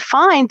you may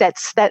find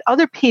that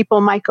other people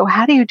might go,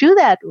 how do you do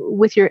that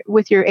with your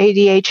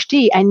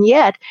ADHD? And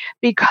yet,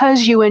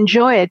 because you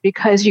enjoy it,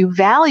 because you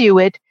value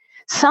it,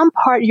 some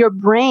part of your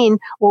brain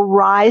will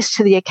rise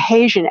to the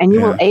occasion and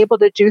you will able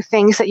to do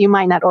things that you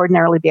might not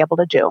ordinarily be able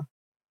to do.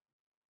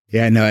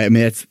 Yeah, no, I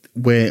mean, it's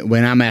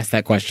when I'm asked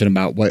that question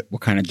about what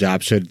kind of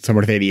job should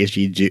someone with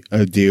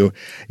ADHD do,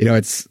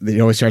 it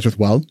always starts with,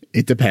 well,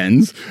 it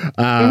depends.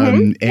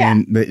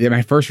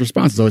 My first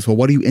response is always, well,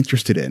 what are you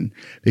interested in?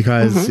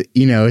 Because,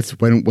 it's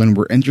when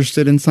we're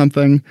interested in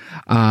something,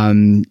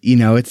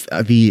 it's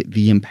the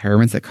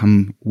impairments that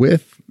come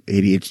with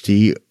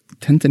ADHD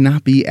tend to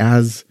not be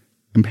as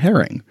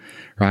impairing,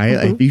 right?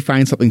 Like if you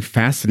find something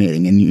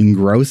fascinating and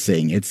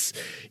engrossing, it's,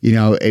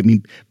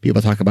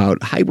 people talk about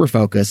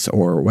hyperfocus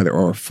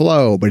or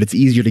flow, but it's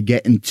easier to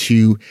get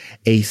into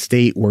a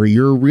state where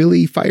you're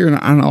really firing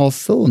on all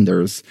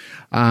cylinders,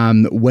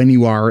 when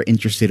you are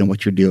interested in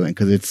what you're doing.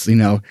 Cause it's,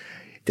 it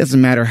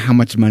doesn't matter how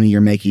much money you're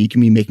making. You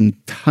can be making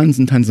tons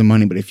and tons of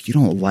money, but if you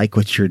don't like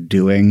what you're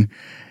doing,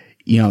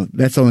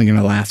 that's only going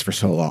to last for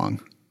so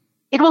long.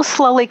 It will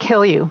slowly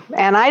kill you.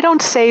 And I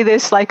don't say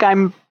this like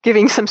I'm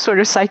giving some sort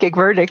of psychic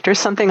verdict or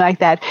something like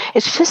that.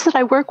 It's just that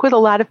I work with a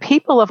lot of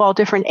people of all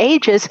different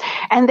ages,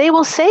 and they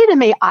will say to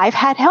me, I've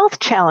had health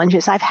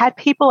challenges. I've had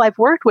people I've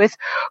worked with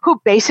who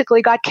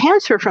basically got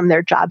cancer from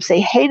their jobs. They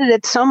hated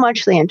it so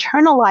much, they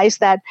internalized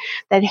that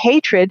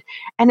hatred,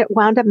 and it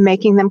wound up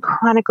making them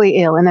chronically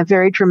ill in a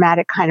very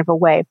dramatic kind of a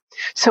way.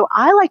 So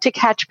I like to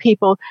catch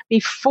people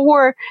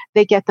before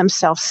they get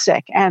themselves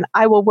sick, and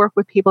I will work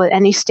with people at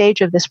any stage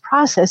of this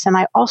process. And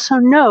I also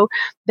know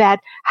that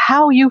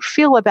how you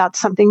feel about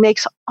something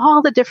makes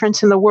all the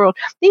difference in the world.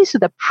 These are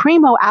the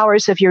primo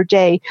hours of your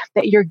day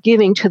that you're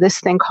giving to this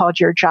thing called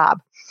your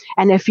job.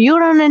 And if you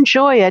don't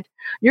enjoy it,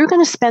 you're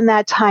going to spend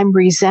that time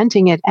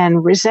resenting it.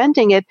 And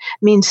resenting it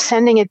means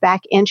sending it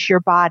back into your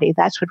body.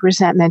 That's what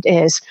resentment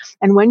is.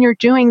 And when you're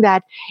doing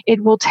that,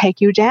 it will take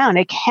you down.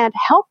 It can't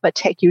help but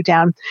take you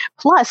down.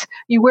 Plus,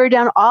 you wear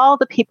down all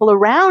the people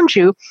around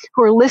you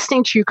who are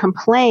listening to you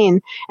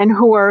complain and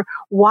who are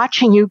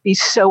watching you be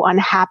so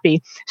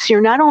unhappy. So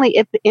you're not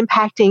only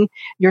impacting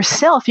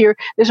yourself,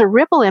 there's a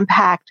ripple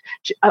impact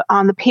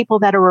on the people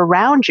that are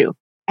around you.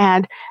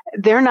 And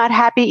they're not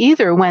happy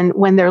either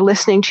when they're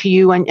listening to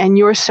you and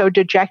you're so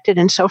dejected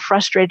and so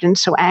frustrated and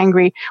so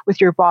angry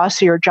with your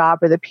boss or your job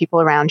or the people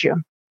around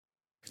you.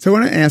 So I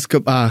want to ask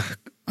a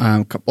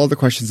couple other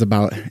questions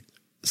about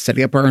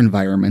setting up our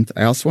environment.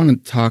 I also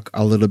want to talk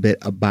a little bit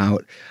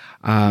about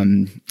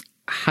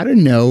how to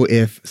know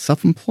if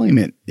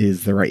self-employment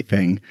is the right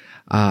thing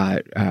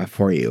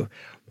for you.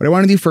 What I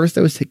want to do first,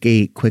 though, is take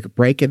a quick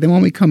break. And then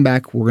when we come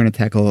back, we're going to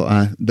tackle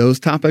those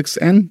topics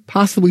and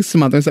possibly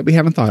some others that we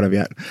haven't thought of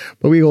yet.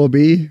 But we will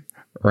be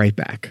right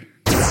back.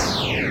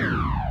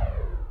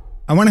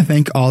 I want to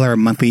thank all our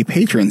monthly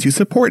patrons who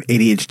support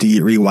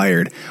ADHD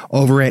Rewired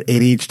over at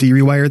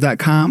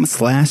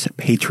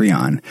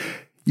ADHDrewired.com/Patreon.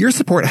 Your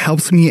support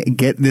helps me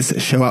get this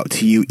show out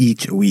to you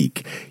each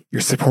week.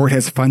 Your support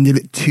has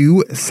funded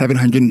 2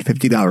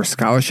 $750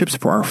 scholarships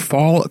for our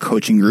fall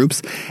coaching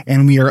groups,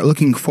 and we are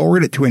looking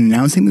forward to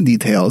announcing the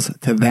details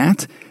to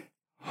that,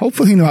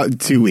 hopefully in about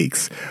 2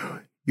 weeks.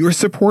 Your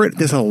support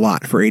does a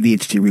lot for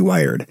ADHD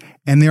Rewired,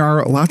 and there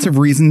are lots of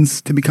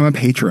reasons to become a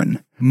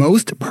patron.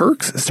 Most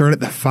perks start at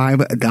the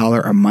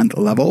 $5 a month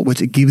level,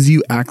 which gives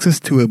you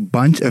access to a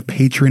bunch of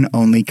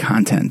patron-only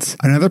content.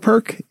 Another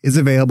perk is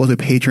available to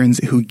patrons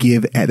who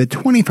give at the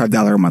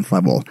 $25 a month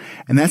level,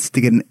 and that's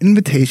to get an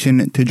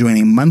invitation to join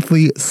a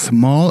monthly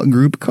small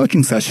group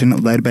coaching session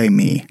led by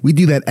me. We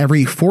do that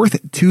every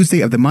 4th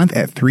Tuesday of the month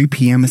at 3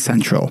 p.m.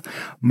 Central.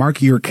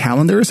 Mark your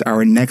calendars.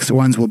 Our next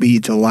ones will be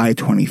July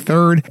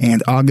 23rd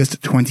and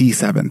August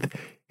 27th.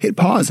 Hit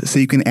pause so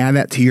you can add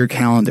that to your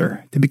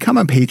calendar. To become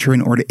a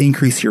patron or to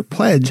increase your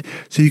pledge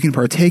so you can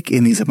partake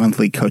in these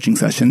monthly coaching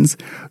sessions,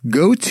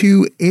 go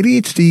to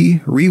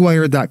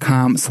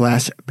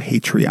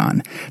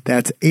ADHDrewired.com/Patreon.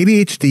 That's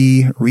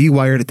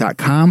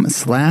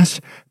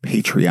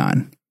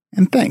ADHDrewired.com/Patreon.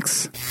 And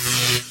thanks.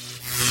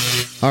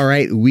 All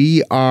right,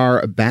 we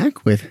are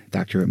back with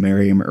Dr.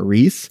 Miriam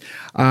Reiss.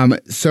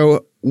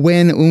 So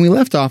when we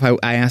left off,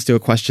 I asked you a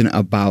question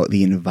about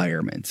the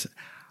environment.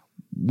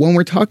 When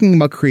we're talking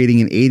about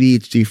creating an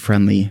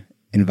ADHD-friendly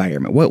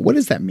environment, what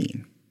does that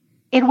mean?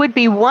 It would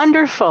be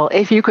wonderful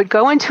if you could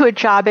go into a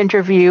job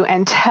interview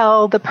and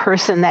tell the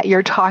person that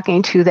you're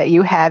talking to that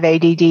you have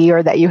ADD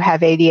or that you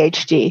have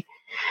ADHD.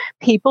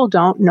 People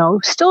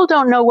still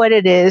don't know what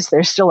it is.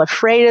 They're still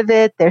afraid of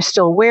it. They're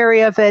still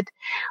wary of it.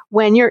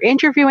 When you're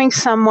interviewing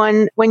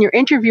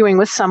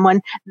with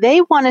someone, they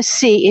want to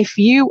see if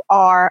you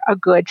are a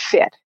good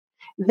fit.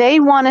 They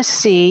want to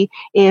see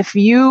if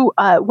you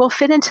will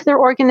fit into their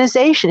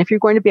organization, if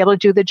you're going to be able to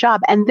do the job.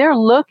 And they're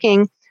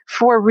looking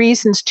for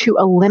reasons to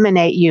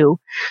eliminate you.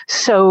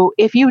 So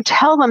if you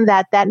tell them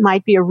that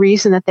might be a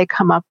reason that they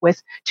come up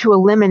with to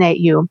eliminate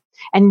you.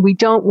 And we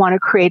don't want to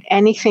create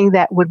anything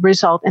that would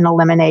result in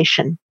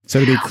elimination. So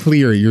to be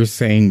clear, you're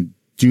saying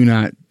do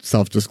not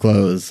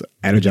self-disclose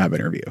at a job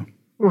interview.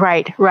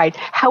 Right.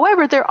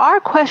 However, there are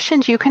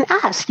questions you can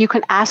ask. You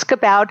can ask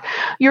about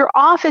your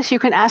office. You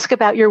can ask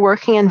about your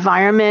working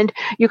environment.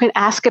 You can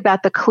ask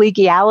about the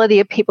collegiality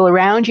of people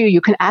around you.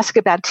 You can ask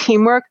about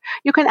teamwork.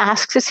 You can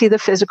ask to see the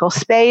physical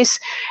space.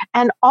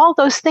 And all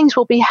those things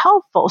will be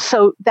helpful.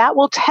 So that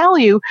will tell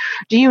you,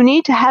 do you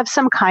need to have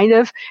some kind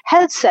of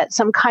headset,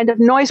 some kind of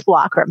noise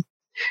blocker?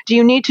 Do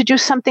you need to do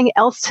something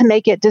else to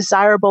make it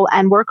desirable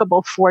and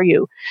workable for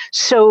you?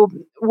 So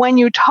when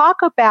you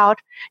talk about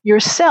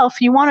yourself,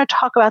 you want to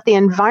talk about the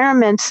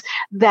environments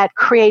that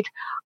create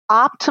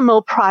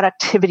optimal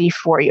productivity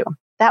for you.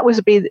 That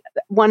would be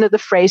one of the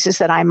phrases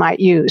that I might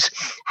use.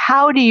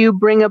 Where do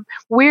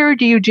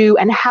you do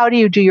and how do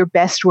you do your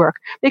best work?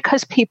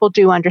 Because people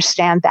do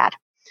understand that.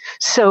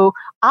 So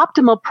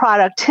optimal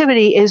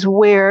productivity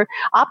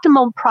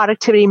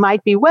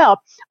might be,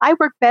 I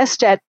work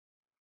best at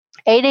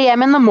 8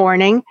 a.m. in the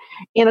morning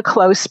in a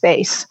closed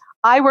space.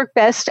 I work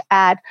best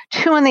at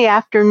 2 in the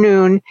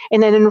afternoon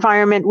in an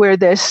environment where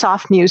there's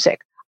soft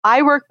music.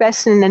 I work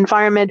best in an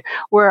environment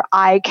where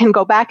I can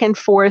go back and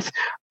forth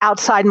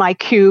outside my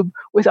cube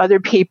with other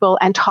people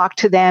and talk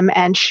to them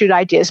and shoot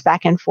ideas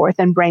back and forth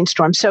and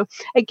brainstorm. So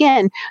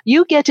again,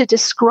 you get to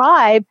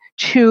describe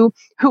to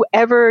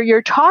whoever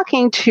you're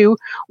talking to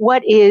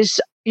what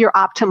is your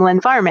optimal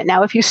environment.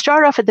 Now, if you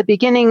start off at the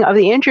beginning of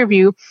the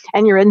interview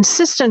and you're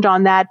insistent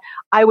on that,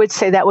 I would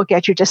say that will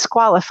get you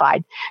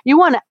disqualified. You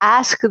want to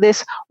ask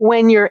this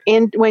when you're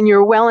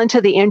well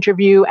into the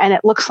interview and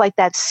it looks like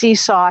that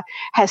seesaw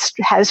has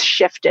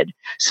shifted,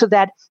 so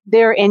that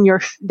they're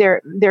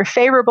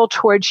favorable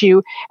towards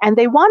you, and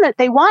they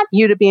want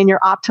you to be in your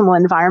optimal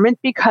environment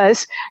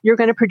because you're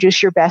going to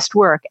produce your best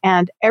work.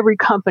 And every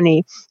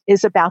company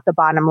is about the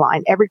bottom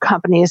line. Every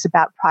company is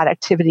about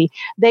productivity.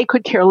 They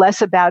could care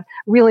less about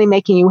really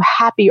making you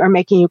happy or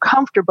making you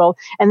comfortable,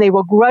 and they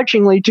will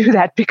grudgingly do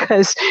that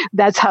because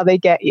that's how they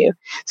get you.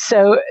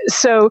 So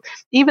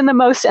even the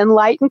most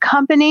enlightened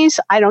companies,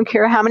 I don't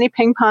care how many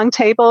ping pong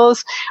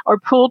tables or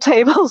pool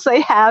tables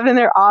they have in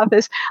their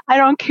office. I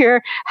don't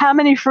care how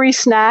many free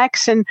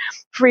snacks and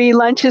free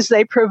lunches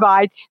they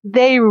provide.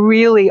 They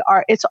really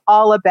are. It's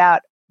all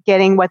about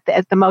getting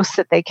the most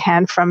that they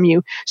can from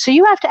you. So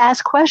you have to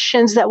ask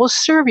questions that will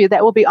serve you,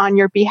 that will be on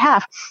your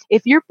behalf.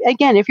 If you're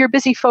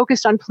busy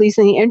focused on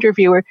pleasing the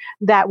interviewer,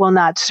 that will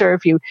not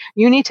serve you.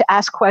 You need to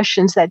ask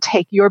questions that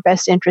take your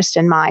best interest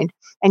in mind.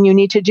 And you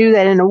need to do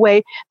that in a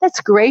way that's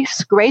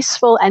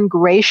graceful and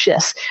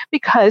gracious,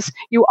 because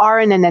you are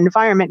in an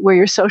environment where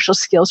your social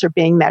skills are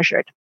being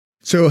measured.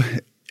 So,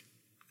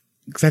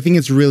 because I think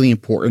it's really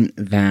important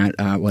that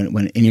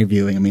when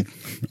interviewing,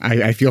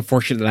 I feel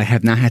fortunate that I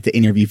have not had to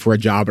interview for a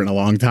job in a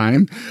long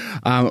time.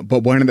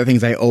 But one of the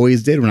things I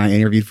always did when I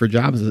interviewed for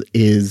jobs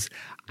is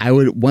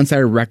once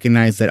I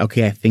recognized that,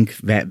 okay, I think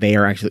that they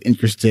are actually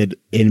interested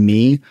in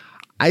me,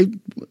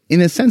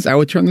 in a sense, I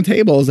would turn the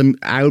tables and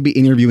I would be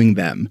interviewing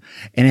them.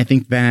 And I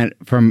think that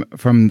from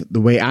the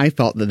way I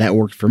felt that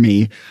worked for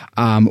me,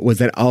 was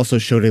that also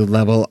showed a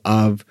level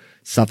of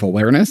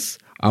self-awareness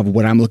of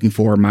what I'm looking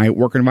for in my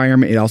work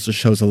environment. It also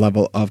shows a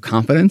level of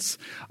confidence,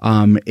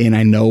 and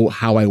I know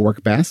how I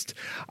work best.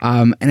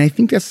 And I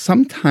think that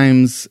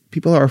sometimes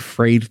people are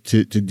afraid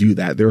to do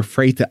that. They're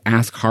afraid to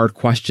ask hard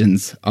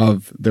questions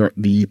of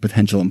the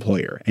potential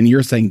employer. And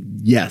you're saying,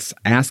 yes,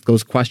 ask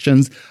those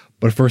questions,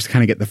 but first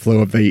kind of get the flow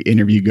of the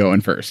interview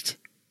going first.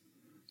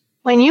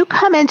 When you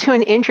come into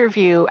an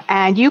interview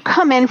and you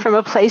come in from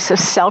a place of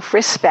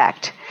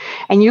self-respect,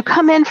 and you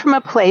come in from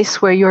a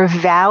place where you're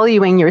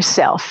valuing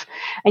yourself,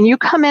 and you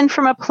come in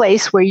from a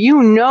place where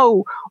you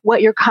know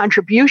what your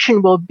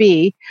contribution will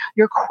be,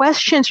 your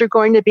questions are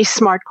going to be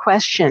smart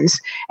questions,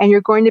 and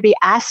you're going to be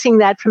asking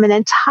that from an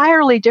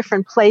entirely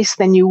different place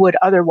than you would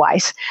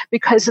otherwise,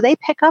 because they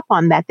pick up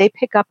on that. They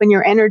pick up on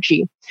your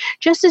energy.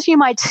 Just as you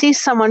might see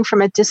someone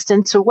from a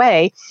distance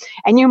away,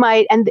 and you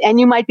might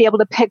be able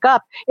to pick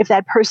up if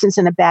that person's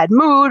in a bad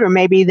mood, or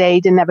maybe they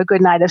didn't have a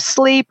good night of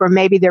sleep, or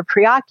maybe they're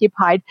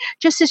preoccupied,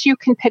 just as you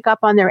can pick up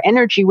on their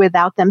energy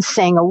without them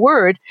saying a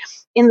word.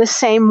 In the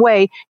same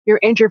way, your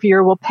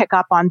interviewer will pick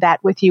up on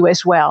that with you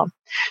as well.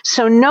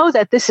 So know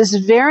that this is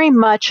very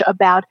much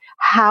about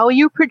how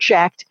you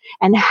project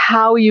and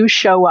how you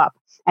show up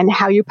and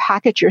how you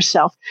package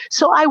yourself.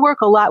 So I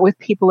work a lot with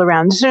people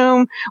around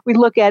Zoom. We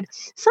look at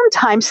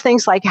sometimes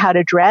things like how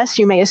to dress.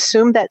 You may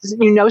assume that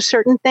you know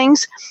certain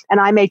things, and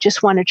I may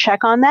just want to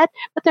check on that,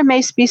 but there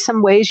may be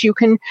some ways you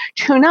can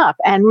tune up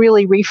and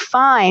really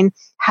refine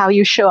how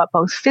you show up,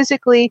 both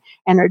physically,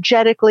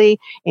 energetically,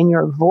 in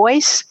your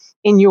voice,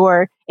 in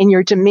your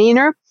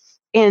demeanor.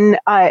 In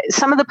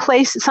some of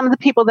the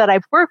people that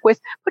I've worked with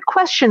put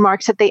question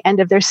marks at the end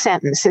of their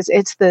sentence.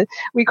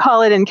 We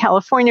call it in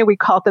California, we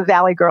call it the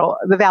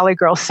Valley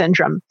Girl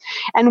syndrome.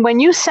 And when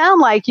you sound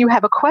like you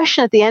have a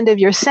question at the end of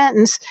your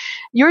sentence,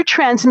 you're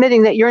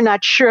transmitting that you're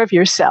not sure of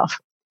yourself.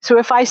 So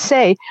if I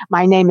say,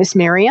 my name is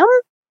Miriam,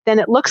 then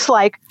it looks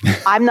like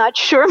I'm not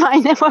sure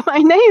what my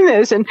name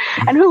is, and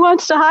who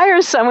wants to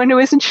hire someone who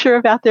isn't sure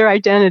about their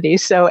identity,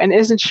 and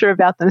isn't sure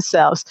about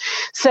themselves.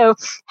 So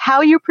how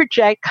you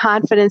project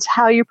confidence,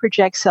 how you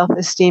project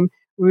self-esteem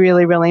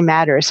really, really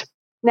matters.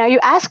 Now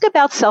you ask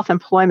about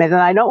self-employment, and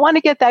I don't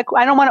want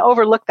to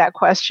overlook that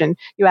question.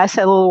 You asked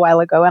that a little while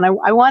ago, and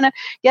I want to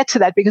get to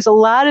that because a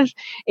lot of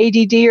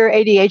ADD or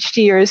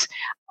ADHDers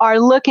are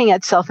looking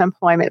at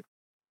self-employment.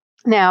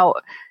 Now,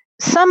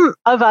 some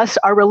of us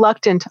are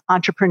reluctant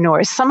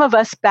entrepreneurs. Some of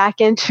us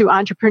back into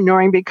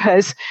entrepreneuring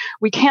because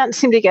we can't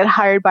seem to get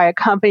hired by a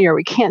company, or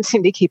we can't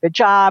seem to keep a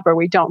job, or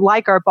we don't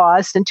like our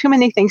boss, and too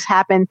many things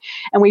happen,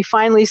 and we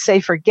finally say,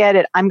 forget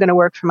it, I'm going to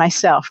work for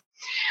myself.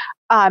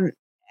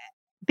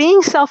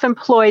 Being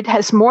self-employed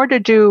has more to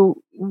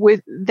do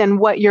than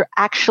what you're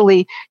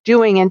actually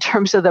doing in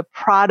terms of the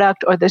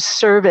product or the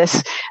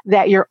service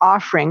that you're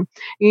offering.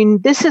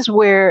 This is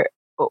where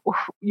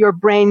your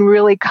brain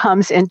really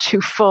comes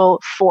into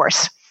full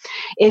force.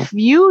 If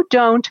you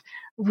don't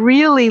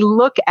really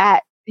look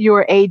at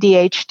your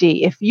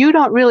ADHD, if you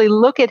don't really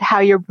look at how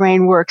your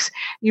brain works,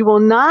 you will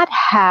not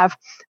have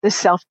the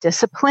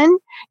self-discipline,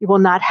 you will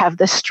not have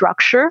the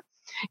structure,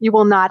 you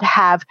will not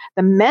have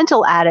the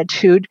mental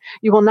attitude,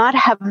 you will not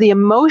have the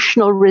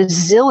emotional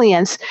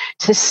resilience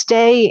to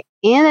stay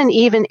in an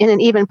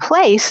even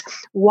place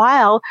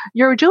while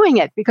you're doing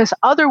it, because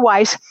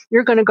otherwise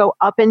you're going to go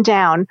up and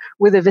down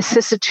with the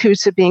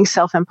vicissitudes of being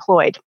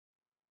self-employed.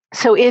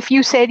 So if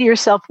you say to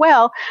yourself,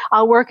 well,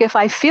 I'll work if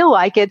I feel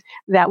like it,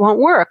 that won't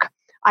work.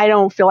 I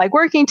don't feel like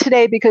working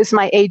today because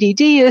my ADD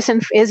is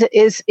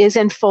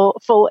in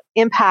full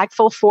impact,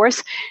 full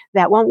force.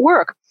 That won't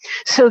work.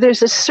 So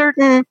there's a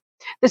certain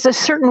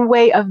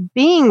way of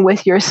being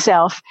with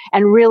yourself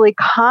and really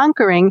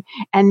conquering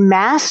and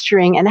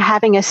mastering and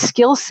having a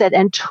skill set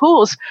and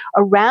tools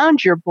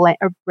around your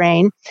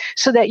brain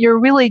so that you're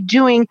really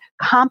doing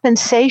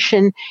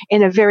compensation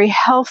in a very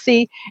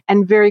healthy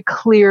and very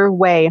clear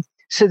way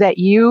so that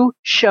you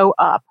show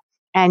up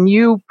and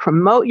you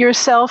promote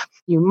yourself,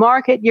 you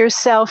market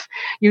yourself,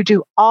 you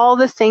do all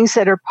the things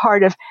that are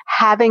part of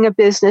having a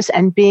business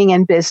and being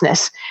in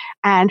business.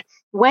 And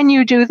when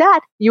you do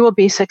that, you will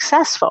be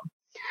successful.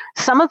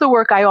 Some of the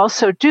work I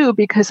also do,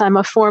 because I'm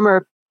a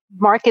former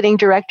marketing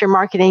director,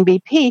 marketing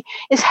VP,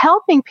 is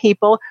helping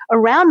people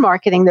around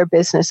marketing their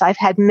business. I've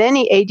had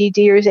many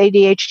ADDers,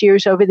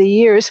 ADHDers over the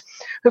years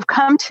who've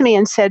come to me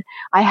and said,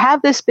 I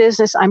have this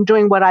business, I'm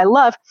doing what I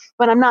love,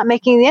 but I'm not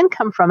making the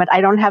income from it.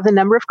 I don't have the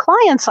number of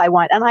clients I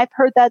want. And I've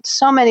heard that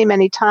so many,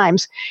 many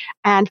times.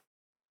 And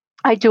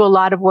I do a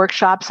lot of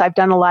workshops. I've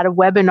done a lot of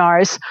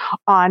webinars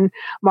on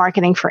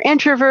marketing for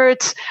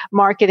introverts,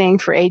 marketing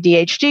for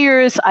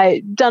ADHDers.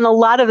 I've done a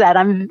lot of that.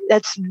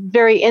 That's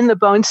very in the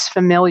bones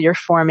familiar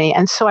for me.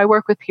 And so I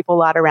work with people a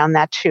lot around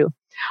that too.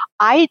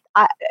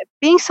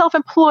 Being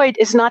self-employed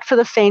is not for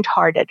the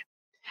faint-hearted,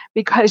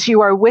 because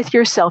you are with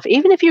yourself.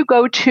 Even if you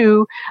go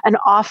to an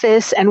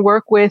office and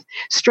work with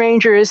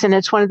strangers and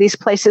it's one of these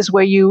places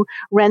where you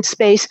rent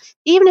space,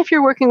 even if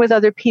you're working with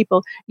other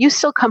people, you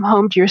still come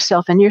home to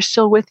yourself and you're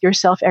still with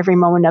yourself every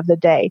moment of the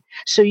day.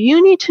 So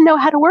you need to know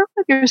how to work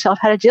with yourself,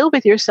 how to deal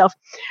with yourself,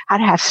 how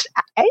to have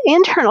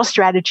internal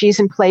strategies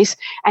in place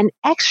and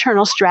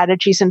external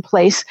strategies in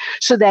place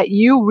so that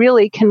you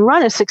really can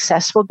run a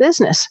successful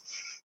business.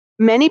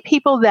 Many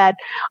people that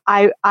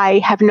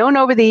I have known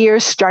over the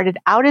years started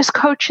out as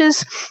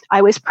coaches. I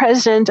was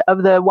president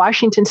of the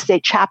Washington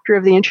State chapter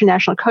of the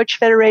International Coach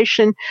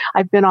Federation.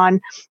 I've been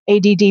on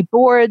ADD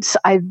boards.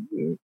 I've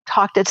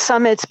talked at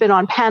summits, been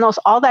on panels,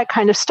 all that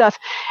kind of stuff.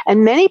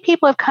 And many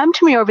people have come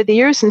to me over the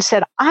years and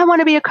said, I want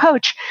to be a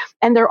coach.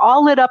 And they're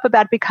all lit up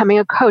about becoming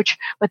a coach,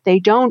 but they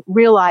don't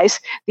realize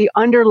the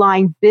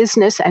underlying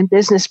business and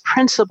business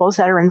principles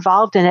that are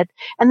involved in it.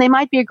 And they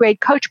might be a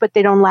great coach, but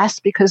they don't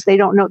last because they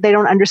don't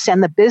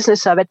understand the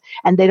business of it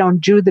and they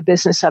don't do the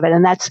business of it.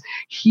 And that's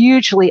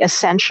hugely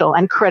essential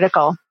and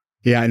critical.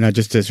 Yeah, no,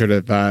 just to sort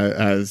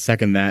of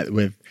second that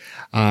with,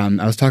 I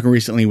was talking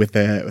recently with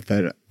a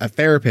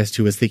therapist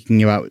who was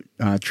thinking about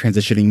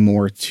transitioning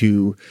more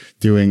to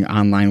doing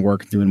online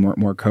work, doing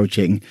more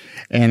coaching.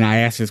 And I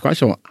asked this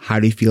question, well, how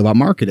do you feel about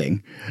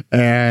marketing?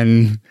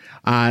 And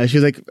she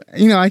was like,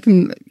 I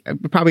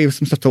probably have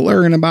some stuff to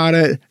learn about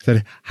it. I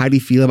said, how do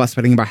you feel about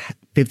spending about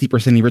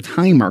 50% of your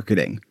time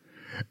marketing?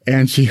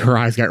 And her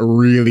eyes got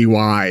really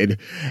wide.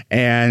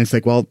 And it's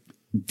like, well,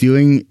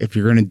 if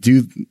you're going to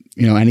do,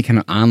 any kind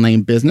of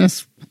online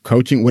business,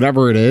 coaching,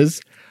 whatever it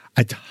is,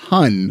 a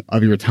ton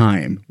of your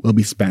time will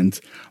be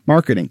spent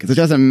marketing, because it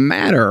doesn't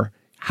matter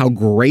how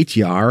great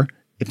you are.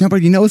 If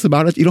nobody knows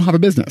about it, you don't have a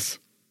business,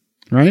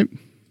 right?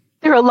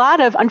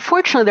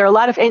 Unfortunately, there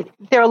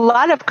are a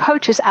lot of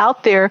coaches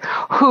out there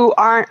who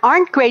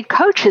aren't great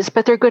coaches,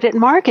 but they're good at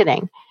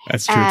marketing.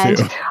 That's true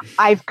too.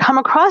 I've come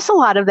across a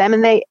lot of them,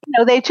 and they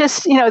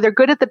just, they're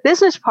good at the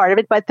business part of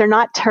it, but they're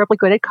not terribly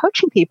good at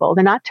coaching people.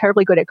 They're not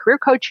terribly good at career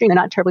coaching. They're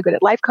not terribly good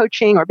at life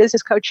coaching or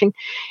business coaching.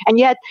 And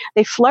yet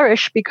they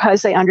flourish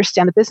because they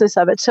understand the business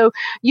of it. So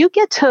you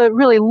get to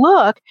really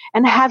look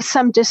and have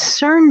some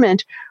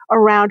discernment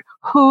around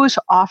who's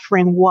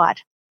offering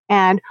what.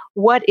 And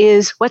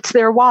what's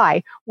their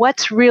why?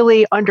 What's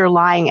really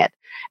underlying it?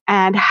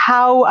 And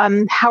how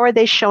are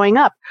they showing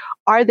up?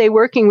 Are they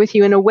working with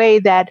you in a way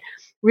that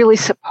really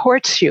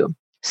supports you?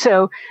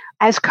 So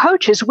as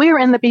coaches, we're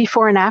in the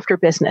before and after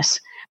business.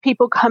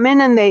 People come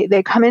in and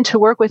they come in to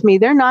work with me.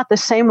 They're not the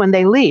same when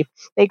they leave.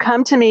 They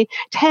come to me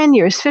 10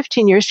 years,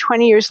 15 years,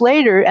 20 years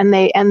later, and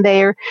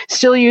they're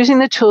still using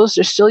the tools.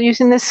 They're still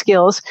using the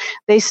skills.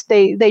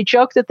 They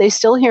joke that they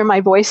still hear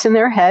my voice in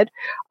their head.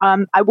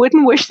 I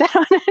wouldn't wish that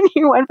on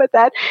anyone, but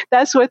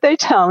that's what they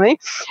tell me.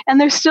 And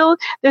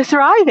they're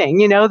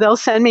thriving. They'll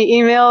send me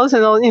emails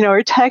and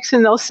or texts,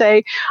 and they'll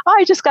say, "Oh,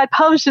 I just got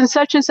published in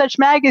such and such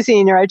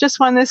magazine," or "I just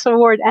won this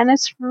award." And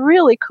it's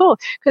really cool,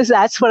 because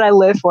that's what I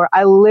live for.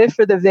 I live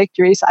for the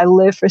victories. I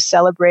live for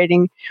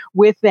celebrating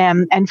with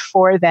them and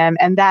for them.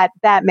 And that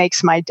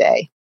makes my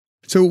day.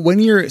 So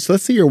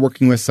let's say you're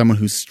working with someone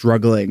who's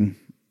struggling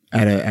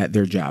at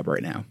their job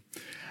right now.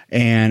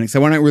 And so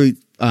I want to really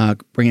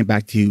bring it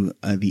back to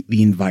the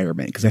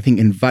environment, because I think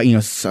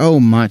so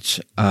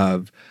much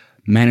of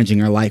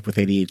managing our life with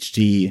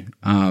ADHD,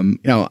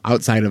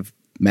 outside of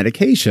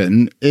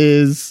medication,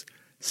 is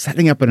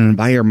setting up an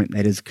environment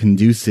that is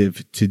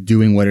conducive to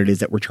doing what it is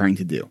that we're trying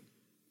to do.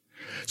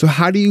 So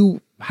how do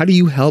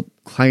you help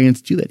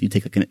clients do that? Do you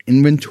take an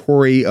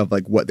inventory of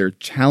what their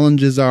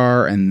challenges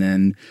are, and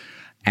then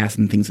ask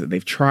them things that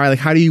they've tried?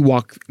 How do you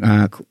walk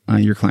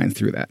your clients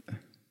through that?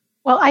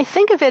 Well, I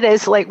think of it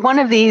as one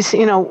of these,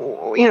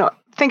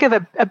 think of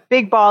a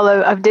big ball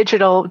of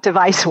digital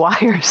device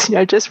wires,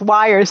 just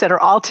wires that are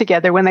all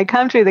together. When they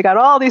come to me, they got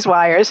all these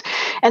wires.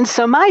 And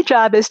so my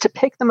job is to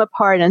pick them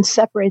apart and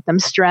separate them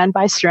strand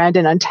by strand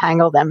and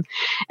untangle them,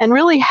 and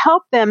really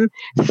help them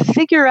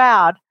figure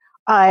out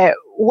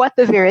what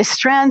the various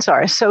strands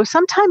are. So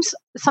sometimes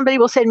somebody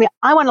will say to me,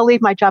 "I want to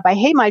leave my job. I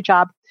hate my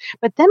job."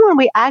 But then when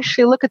we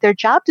actually look at their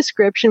job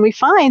description, we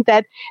find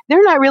that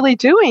they're not really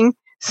doing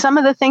some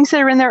of the things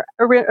that are in their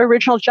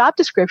original job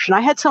description.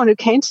 I had someone who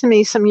came to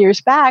me some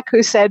years back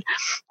who said,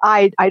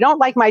 I don't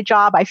like my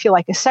job. I feel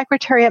like a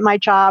secretary at my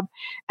job.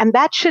 And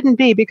that shouldn't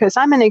be, because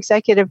I'm an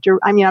executive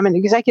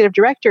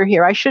director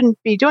here. I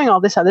shouldn't be doing all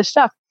this other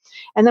stuff.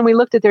 And then we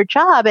looked at their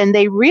job, and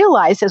they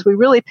realized, as we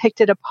really picked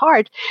it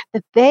apart,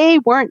 that they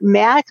weren't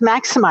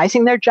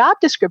maximizing their job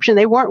description.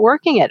 They weren't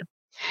working it.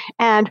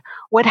 And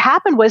what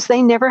happened was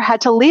they never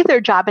had to leave their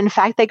job. In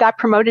fact, they got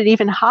promoted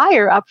even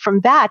higher up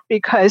from that,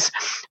 because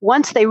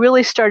once they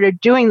really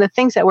started doing the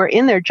things that were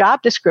in their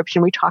job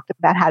description, we talked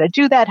about how to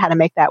do that, how to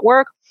make that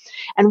work.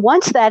 And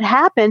once that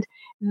happened,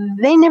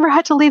 they never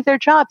had to leave their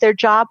job. Their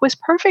job was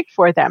perfect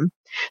for them.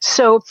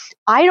 So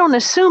I don't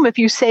assume, if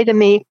you say to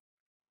me,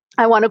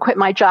 "I want to quit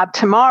my job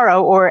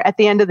tomorrow," or "at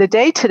the end of the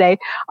day today,"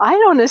 I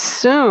don't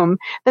assume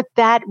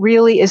that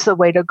really is the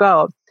way to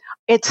go.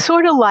 It's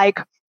sort of like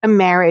a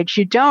marriage.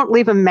 You don't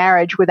leave a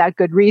marriage without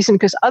good reason,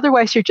 because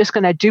otherwise you're just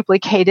going to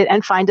duplicate it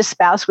and find a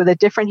spouse with a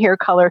different hair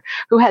color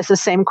who has the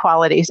same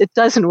qualities. It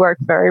doesn't work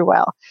very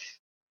well.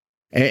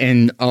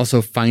 And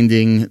also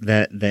finding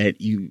that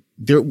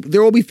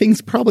there will be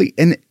things probably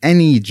in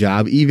any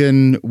job,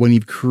 even when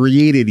you've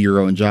created your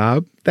own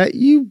job, that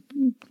you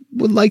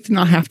would like to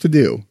not have to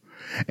do.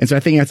 And so I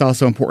think that's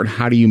also important.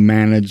 How do you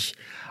manage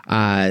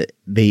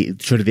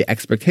the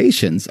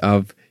expectations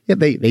of,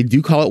 they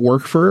do call it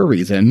work for a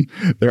reason.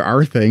 There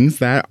are things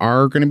that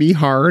are going to be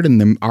hard, and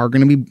them are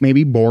going to be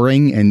maybe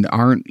boring, and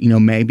aren't,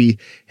 maybe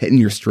hitting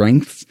your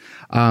strengths.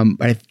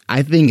 But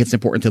I think it's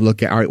important to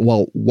look at, all right,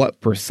 well, what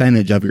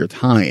percentage of your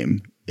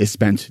time is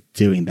spent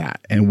doing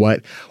that? And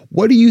what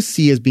do you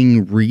see as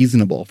being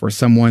reasonable for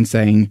someone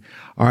saying,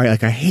 all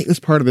right, I hate this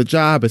part of the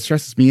job. It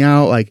stresses me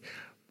out.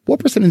 What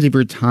percentage of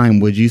your time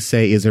would you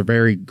say is a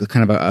very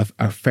kind of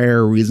a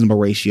fair, reasonable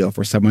ratio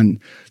for someone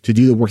to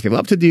do the work they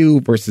love to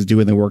do versus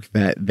doing the work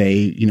that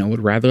they,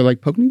 would rather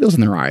poke needles in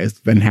their eyes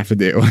than have to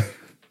do?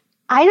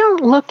 I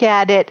don't look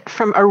at it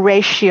from a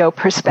ratio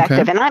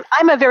perspective. Okay. And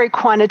I'm a very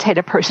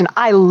quantitative person.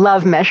 I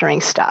love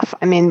measuring stuff.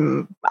 I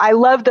mean, I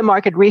love the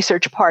market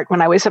research part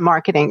when I was a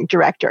marketing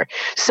director.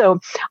 So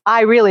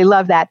I really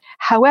love that.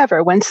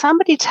 However, when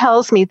somebody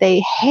tells me they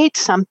hate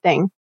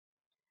something,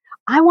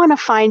 I want to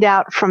find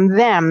out from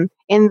them,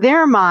 in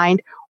their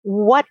mind,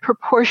 what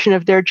proportion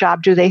of their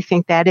job do they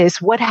think that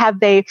is? What have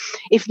they,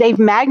 if they've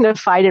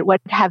magnified it, what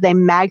have they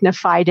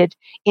magnified it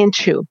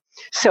into?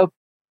 So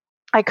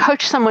I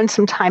coached someone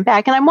some time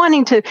back, and I'm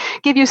wanting to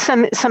give you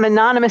some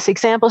anonymous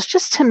examples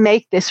just to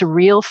make this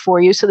real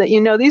for you so that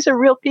you know these are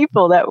real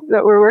people that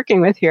we're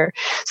working with here.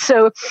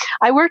 So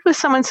I worked with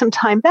someone some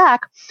time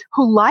back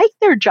who liked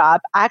their job,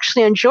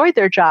 actually enjoyed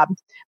their job,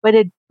 but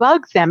it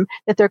bugged them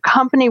that their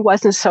company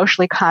wasn't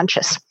socially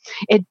conscious.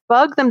 It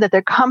bugged them that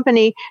their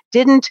company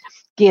didn't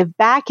give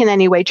back in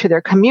any way to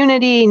their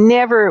community,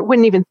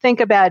 wouldn't even think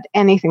about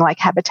anything like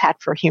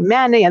Habitat for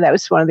Humanity. And that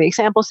was one of the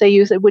examples they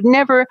used. It would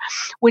never,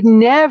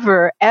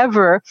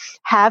 ever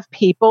have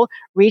people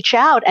reach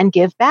out and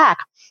give back.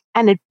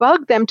 And it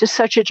bugged them to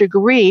such a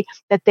degree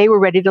that they were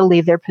ready to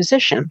leave their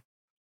position.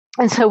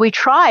 And so we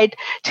tried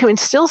to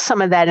instill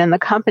some of that in the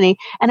company,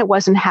 and it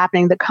wasn't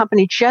happening. The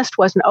company just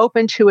wasn't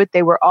open to it.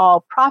 They were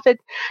all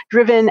profit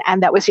driven,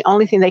 and that was the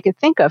only thing they could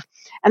think of.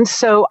 And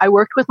so I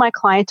worked with my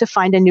client to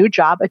find a new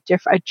job, a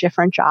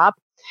different job.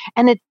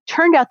 And it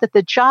turned out that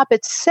the job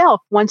itself,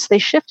 once they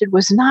shifted,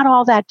 was not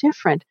all that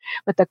different.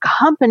 But the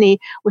company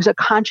was a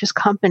conscious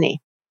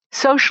company,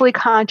 socially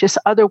conscious,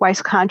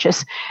 otherwise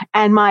conscious.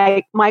 And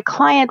my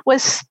client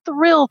was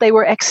thrilled. They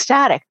were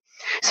ecstatic.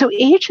 So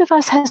each of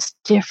us has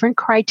different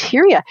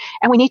criteria,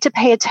 and we need to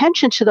pay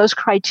attention to those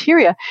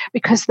criteria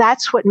because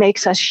that's what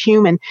makes us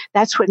human.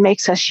 That's what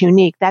makes us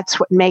unique. That's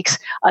what makes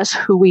us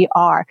who we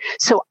are.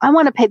 So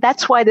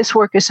that's why this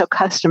work is so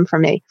custom for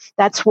me.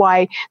 That's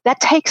why that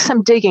takes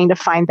some digging to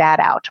find that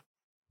out.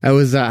 I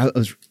was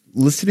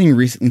listening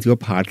recently to a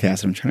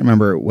podcast. I'm trying to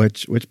remember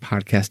which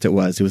podcast it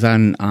was. It was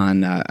on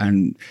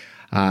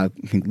I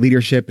think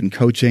leadership and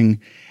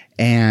coaching.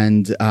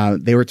 And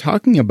they were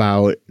talking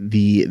about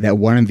that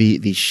one of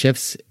the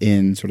shifts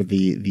in sort of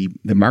the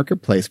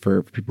marketplace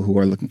for people who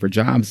are looking for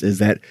jobs is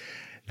that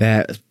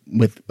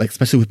with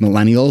especially with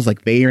millennials,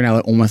 like they are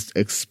now almost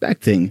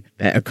expecting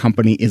that a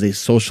company is a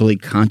socially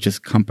conscious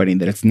company,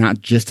 that it's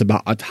not just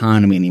about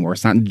autonomy anymore.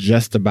 It's not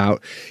just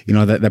about,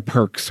 the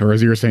perks, or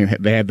as you were saying,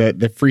 they have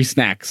the free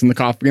snacks and the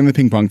coffee and the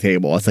ping pong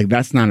table. It's like,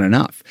 that's not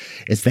enough.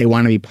 It's they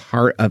want to be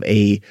part of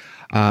a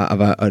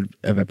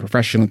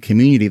professional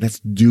community that's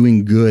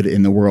doing good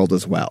in the world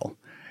as well.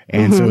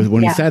 And so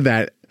when you said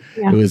that,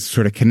 it was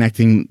sort of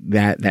connecting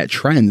that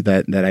trend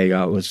that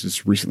I was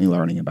just recently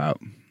learning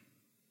about.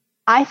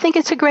 I think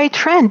it's a great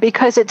trend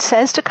because it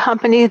says to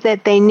companies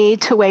that they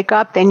need to wake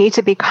up. They need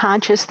to be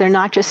conscious. They're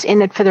not just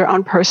in it for their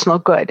own personal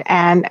good.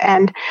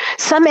 And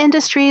some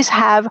industries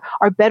are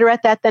better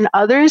at that than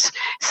others.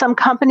 Some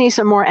companies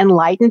are more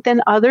enlightened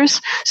than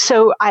others.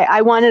 So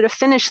I wanted to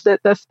finish the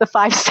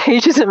 5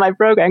 stages of my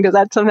program because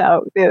that somehow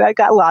that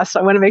got lost.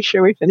 So I want to make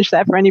sure we finish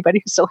that for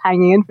anybody who's still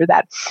hanging in for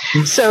that.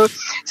 So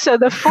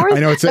the fourth. I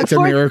know it's a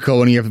miracle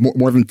when you have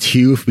more than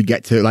 2 if we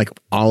get to like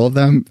all of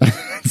them.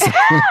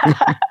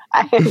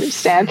 I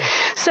understand.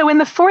 So in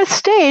the 4th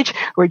stage,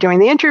 we're doing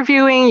the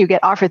interviewing. You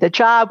get offered the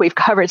job. We've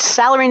covered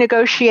salary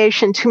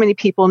negotiation. Too many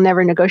people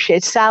never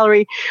negotiate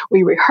salary.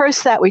 We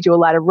rehearse that. We do a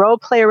lot of role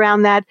play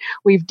around that.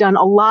 We've done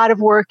a lot of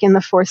work in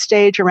the 4th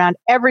stage around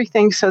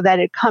everything so that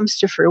it comes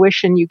to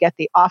fruition. You get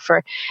the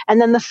offer.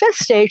 And then the 5th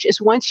stage is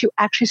once you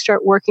actually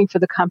start working for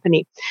the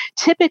company.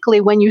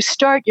 Typically, when you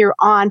start, you're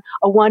on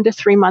a 1 to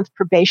 3 month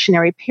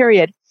probationary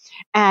period.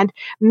 And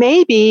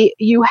maybe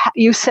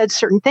you said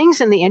certain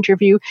things in the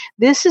interview.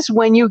 This is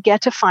when you get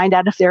to find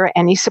out if there are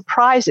any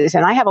surprises.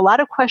 And I have a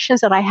lot of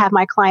questions that I have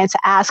my clients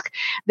ask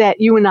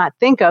that you would not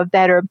think of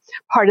that are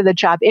part of the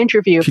job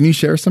interview. Can you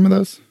share some of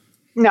those?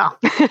 No.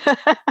 No,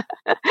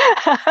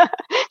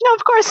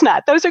 of course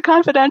not. Those are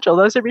confidential.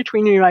 Those are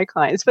between you and my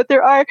clients. But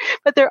there are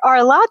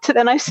a lot to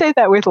them. And I say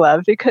that with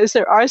love because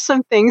there are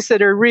some things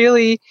that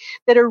really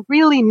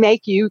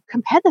make you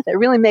competitive, that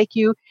really make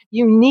you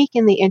unique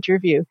in the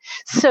interview.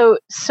 So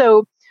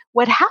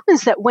what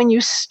happens that when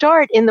you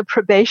start in the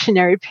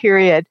probationary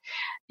period,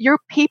 your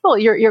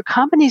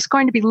company is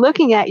going to be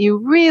looking at you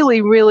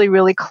really, really,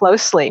 really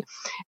closely.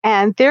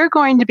 And they're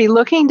going to be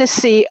looking to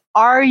see,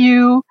 are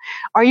you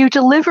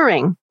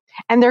delivering?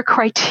 And their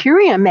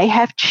criteria may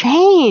have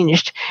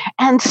changed.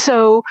 And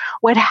so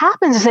what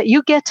happens is that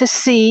you get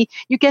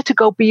to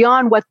go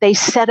beyond what they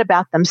said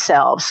about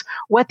themselves,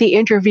 what the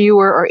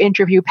interviewer or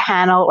interview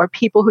panel or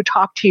people who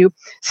talk to you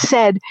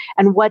said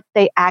and what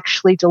they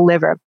actually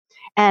deliver.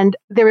 And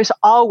there is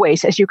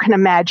always, as you can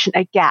imagine,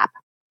 a gap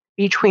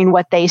between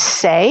what they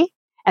say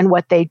and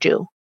what they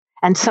do.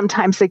 And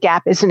sometimes the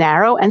gap is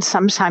narrow and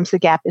sometimes the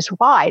gap is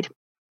wide.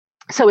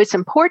 So it's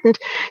important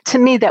to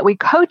me that we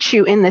coach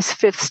you in this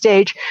 5th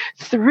stage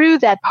through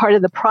that part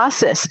of the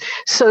process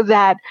so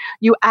that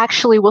you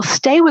actually will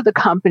stay with the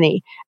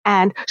company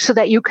and so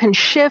that you can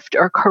shift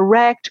or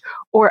correct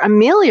or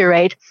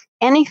ameliorate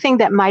anything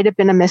that might have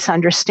been a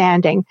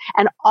misunderstanding,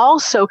 and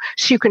also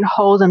so you can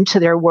hold them to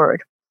their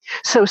word.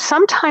 So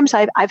sometimes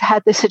I've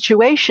had the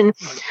situation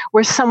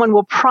where someone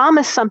will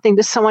promise something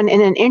to someone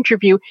in an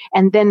interview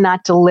and then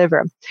not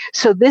deliver.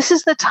 So this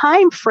is the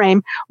time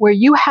frame where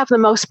you have the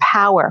most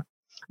power.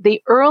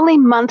 The early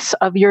months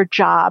of your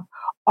job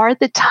are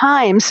the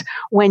times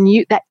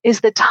that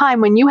is the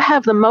time when you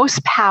have the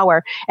most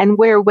power, and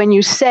where when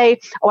you say,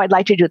 oh, I'd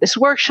like to do this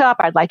workshop,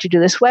 I'd like to do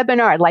this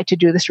webinar, I'd like to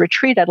do this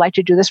retreat, I'd like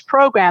to do this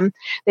program,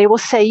 they will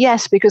say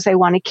yes because they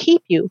want to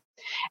keep you.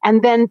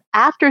 And then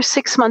after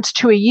 6 months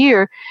to a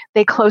year,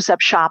 they close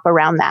up shop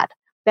around that.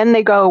 Then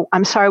they go,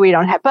 I'm sorry, we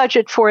don't have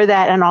budget for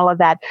that and all of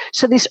that.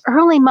 So these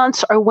early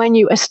months are when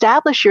you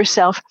establish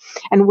yourself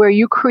and where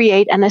you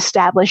create and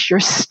establish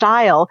your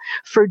style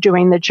for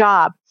doing the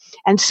job.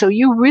 And so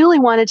you really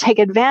want to take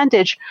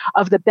advantage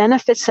of the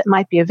benefits that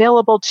might be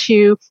available to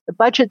you, the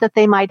budget that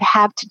they might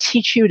have to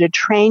teach you, to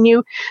train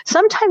you.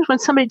 Sometimes when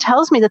somebody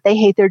tells me that they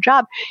hate their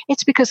job,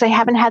 it's because they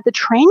haven't had the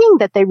training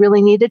that they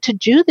really needed to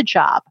do the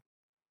job.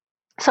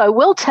 So I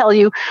will tell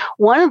you,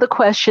 one of the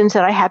questions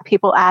that I have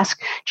people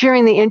ask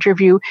during the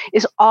interview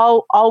is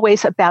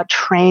always about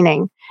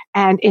training.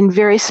 And in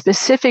very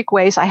specific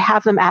ways, I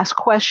have them ask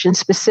questions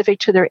specific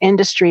to their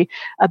industry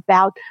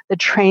about the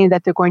training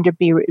that they're going to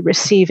be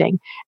receiving.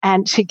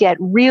 And to get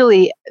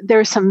really,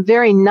 there's some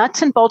very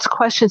nuts and bolts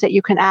questions that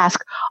you can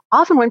ask.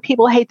 Often when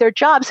people hate their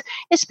jobs,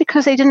 it's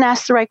because they didn't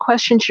ask the right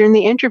questions during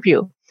the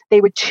interview.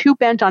 They were too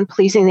bent on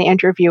pleasing the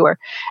interviewer.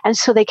 And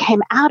so they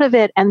came out of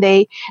it and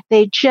they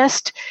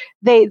thought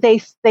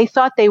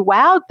they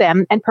wowed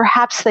them, and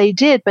perhaps they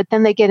did, but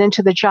then they get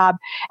into the job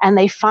and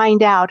they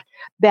find out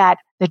that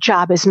the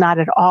job is not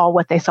at all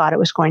what they thought it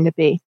was going to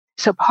be.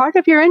 So part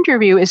of your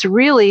interview is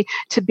really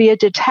to be a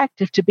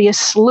detective, to be a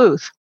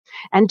sleuth,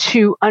 and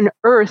to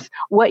unearth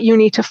what you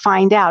need to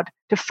find out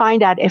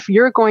if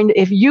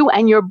you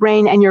and your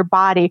brain and your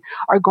body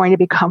are going to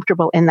be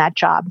comfortable in that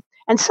job.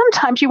 And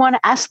sometimes you want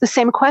to ask the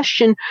same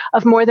question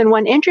of more than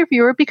one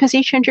interviewer, because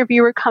each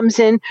interviewer comes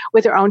in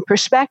with their own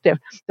perspective.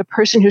 The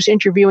person who's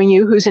interviewing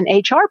you, who's an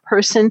HR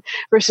person,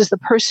 versus the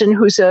person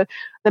who's the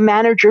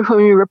manager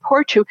whom you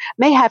report to,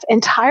 may have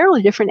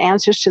entirely different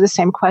answers to the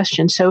same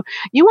question. So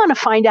you want to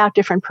find out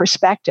different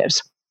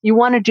perspectives. You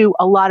want to do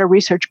a lot of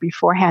research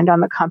beforehand on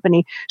the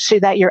company so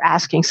that you're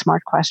asking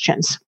smart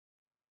questions.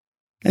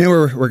 I know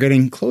we're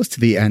getting close to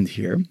the end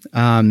here.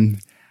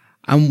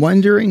 I'm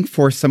wondering,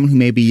 for someone who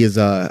maybe is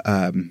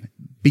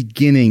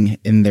beginning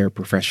in their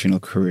professional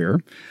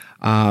career,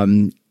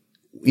 when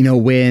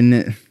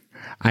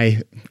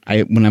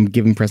I'm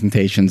giving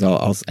presentations,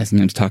 I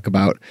sometimes talk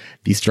about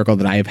the struggle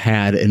that I have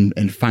had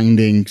in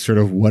finding sort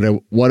of what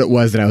it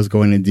was that I was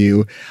going to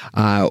do.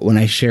 When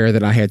I share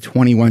that I had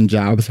 21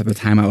 jobs at the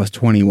time I was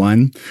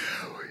 21,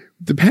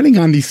 depending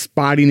on the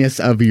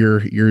spottiness of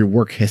your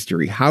work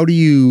history, how do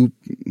you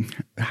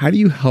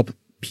help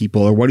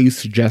people, or what do you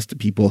suggest to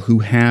people who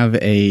have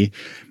maybe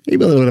a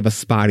little bit of a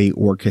spotty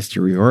work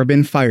history, or have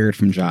been fired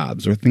from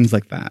jobs, or things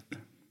like that?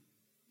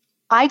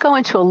 I go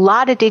into a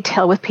lot of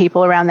detail with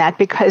people around that,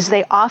 because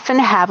they often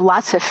have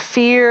lots of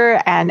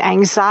fear and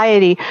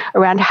anxiety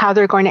around how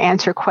they're going to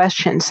answer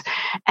questions.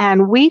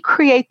 And we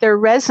create their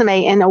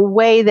resume in a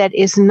way that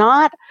it's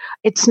not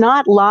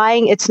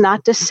lying, it's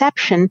not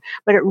deception,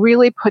 but it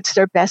really puts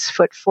their best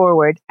foot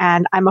forward.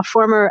 And I'm a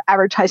former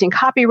advertising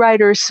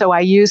copywriter, so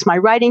I use my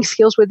writing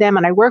skills with them,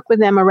 and I work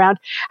with them around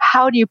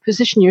how do you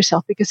position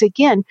yourself? Because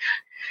again,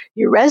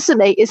 your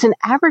resume is an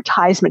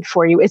advertisement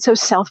for you. It's a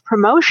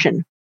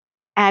self-promotion.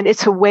 And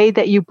it's a way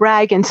that you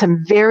brag in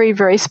some very,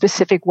 very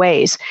specific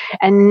ways.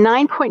 And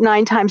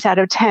 9.9 times out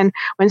of 10,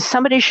 when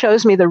somebody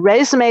shows me the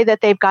resume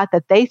that they've got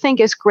that they think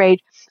is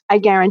great, I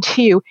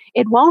guarantee you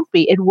it won't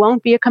be. It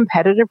won't be a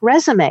competitive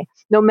resume,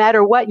 no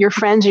matter what your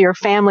friends or your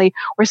family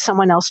or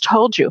someone else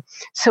told you.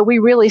 So we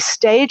really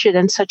stage it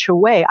in such a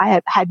way. I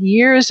have had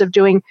years of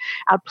doing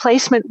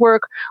outplacement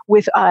work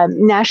with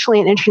nationally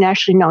and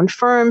internationally known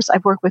firms.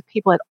 I've worked with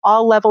people at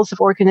all levels of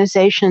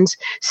organizations,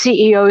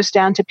 CEOs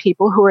down to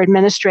people who are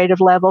administrative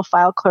level,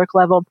 file clerk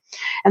level.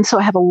 And so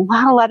I have a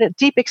lot of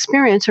deep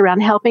experience around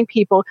helping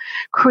people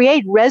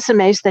create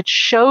resumes that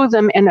show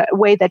them in a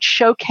way that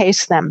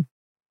showcase them.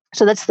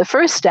 So that's the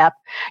first step.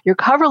 Your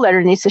cover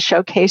letter needs to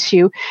showcase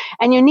you,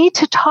 and you need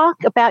to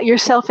talk about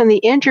yourself in the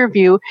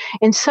interview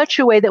in such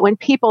a way that when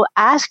people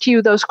ask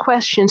you those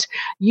questions,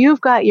 you've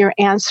got your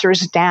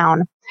answers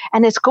down.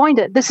 And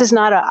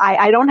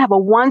I don't have a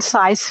one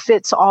size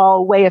fits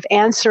all way of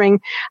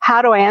answering.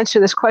 How do I answer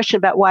this question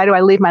about why do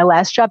I leave my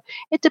last job?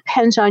 It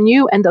depends on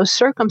you and those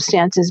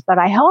circumstances, but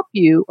I help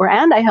you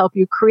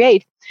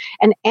create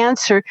an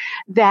answer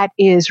that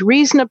is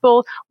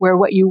reasonable, where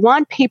what you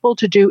want people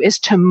to do is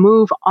to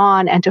move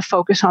on and to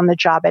focus on the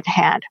job at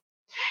hand.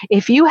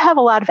 If you have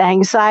a lot of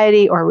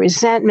anxiety or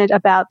resentment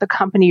about the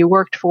company you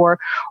worked for,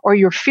 or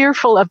you're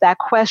fearful of that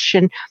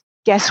question,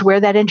 guess where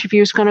that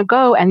interview is going to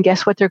go, and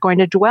guess what they're going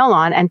to dwell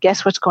on, and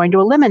guess what's going to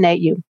eliminate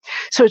you.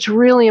 So it's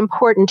really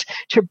important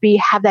to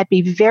have that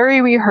be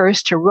very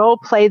rehearsed, to role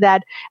play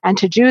that, and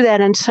to do that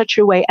in such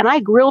a way. And I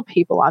grill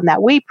people on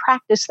that. We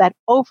practice that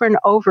over and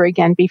over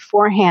again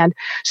beforehand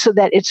so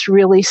that it's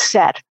really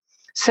set.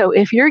 So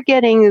if you're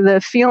getting the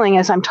feeling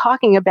as I'm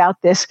talking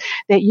about this,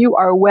 that you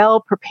are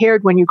well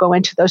prepared when you go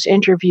into those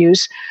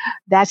interviews,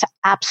 that's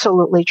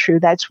absolutely true.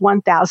 That's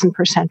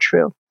 1000%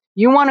 true.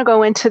 You want to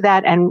go into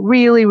that and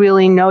really,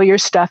 really know your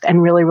stuff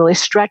and really, really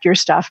strut your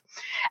stuff.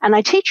 And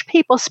I teach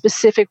people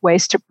specific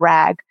ways to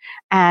brag.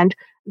 And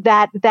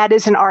that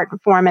is an art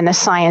form and a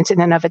science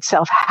in and of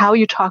itself, how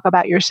you talk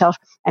about yourself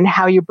and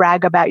how you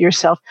brag about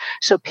yourself.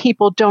 So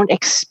people don't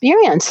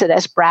experience it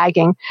as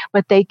bragging,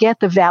 but they get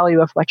the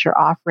value of what you're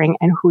offering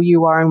and who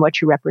you are and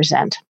what you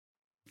represent.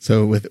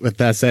 So with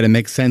that said, it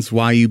makes sense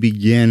why you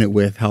begin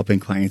with helping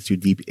clients do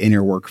deep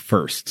inner work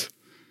first.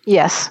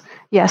 Yes.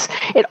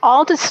 It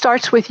all just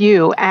starts with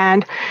you,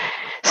 and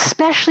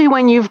especially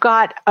when you've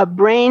got a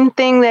brain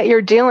thing that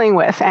you're dealing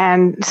with.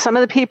 And some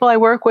of the people I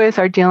work with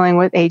are dealing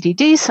with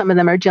ADD. Some of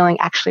them are dealing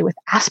actually with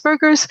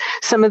Asperger's.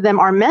 Some of them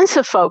are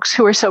Mensa folks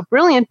who are so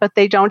brilliant, but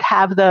they don't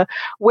have the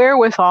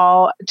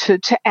wherewithal to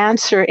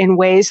answer in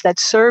ways that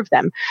serve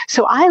them.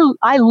 So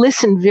I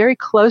listen very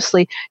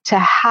closely to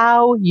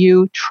how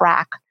you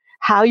track,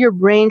 how your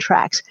brain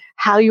tracks,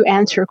 how you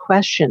answer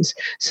questions.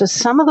 So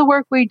some of the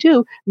work we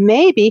do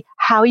may be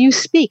how you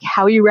speak,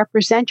 how you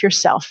represent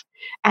yourself.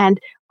 And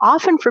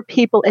often for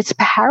people, it's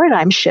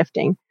paradigm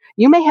shifting.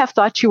 You may have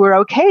thought you were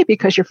okay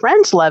because your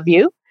friends love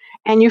you,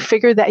 and you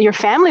figure that your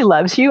family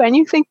loves you, and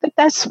you think that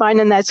that's fine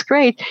and that's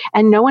great.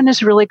 And no one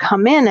has really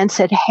come in and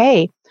said,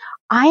 hey,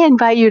 I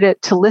invite you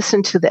to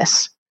listen to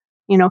this.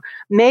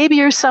 Maybe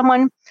you're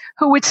someone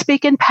who would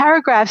speak in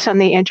paragraphs on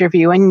the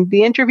interview, and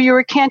the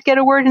interviewer can't get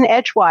a word in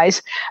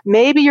edgewise.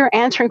 Maybe you're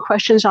answering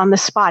questions on the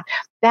spot.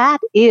 That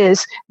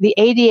is the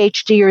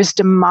ADHDer's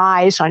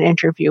demise on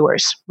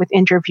with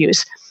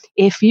interviews.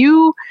 If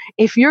you're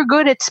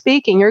good at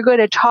speaking, you're good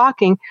at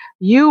talking,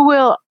 you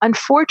will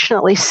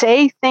unfortunately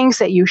say things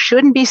that you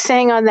shouldn't be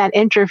saying on that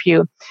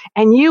interview,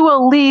 and you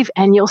will leave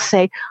and you'll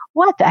say,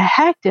 what the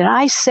heck did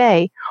I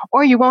say?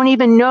 Or you won't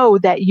even know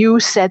that you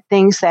said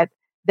things that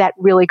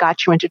really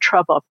got you into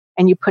trouble,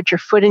 and you put your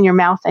foot in your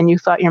mouth and you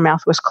thought your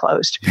mouth was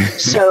closed.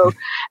 So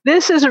we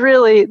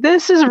really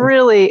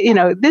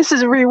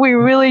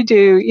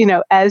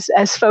do,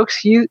 as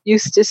folks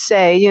used to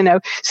say,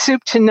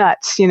 soup to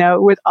nuts,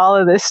 with all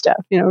of this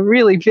stuff,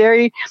 really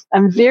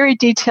I'm very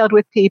detailed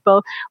with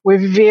people.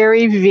 We're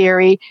very,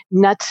 very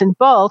nuts and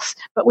bolts,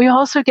 but we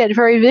also get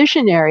very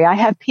visionary. I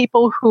have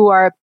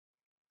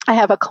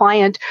a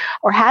client,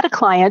 or had a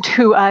client,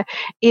 who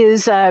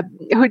does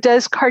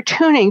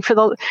cartooning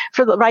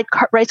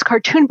writes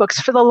cartoon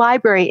books for the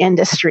library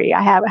industry.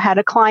 I have had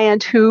a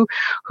client who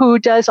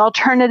does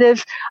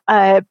alternative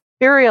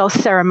burial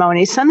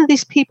ceremonies. Some of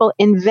these people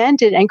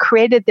invented and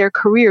created their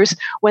careers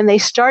when they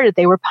started.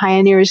 They were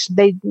pioneers.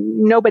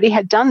 Nobody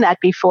had done that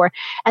before,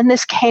 and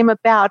this came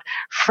about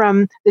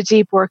from the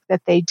deep work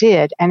that they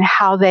did and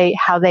how they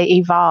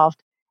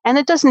evolved. And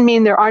it doesn't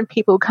mean there aren't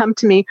people who come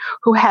to me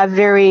who have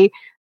very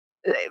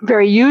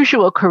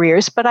usual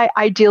careers, but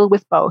I deal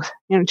with both,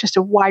 just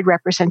a wide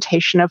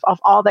representation of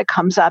all that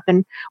comes up.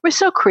 And we're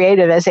so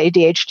creative as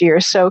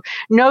ADHDers, so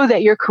know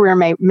that your career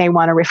may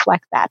want to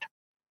reflect that.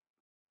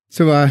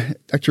 So,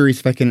 Dr.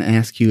 Reiss, if I can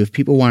ask you, if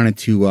people wanted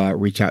to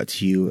reach out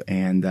to you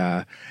and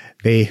they're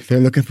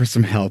looking for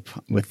some help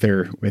with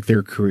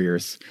their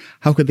careers,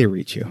 how could they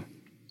reach you?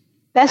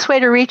 Best way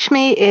to reach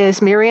me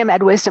is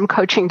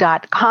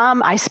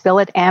Miriam@wisdomcoaching.com. I spell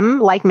it M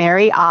like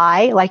Mary,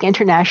 I like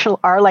international,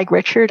 R like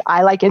Richard,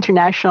 I like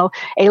international,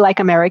 A like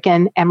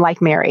American, M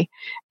like Mary.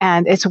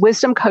 And it's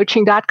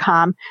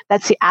wisdomcoaching.com.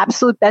 That's the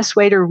absolute best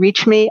way to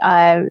reach me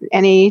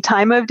any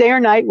time of day or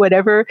night,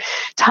 whatever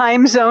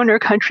time zone or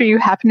country you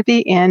happen to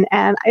be in.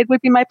 And it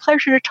would be my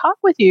pleasure to talk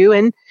with you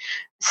and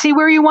see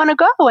where you want to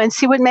go and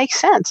see what makes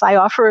sense. I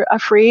offer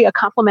a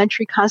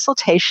complimentary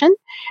consultation,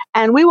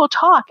 and we will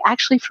talk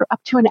actually for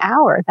up to an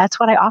hour. That's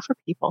what I offer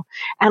people.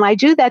 And I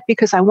do that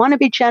because I want to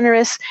be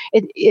generous.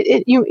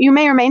 You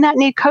may or may not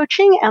need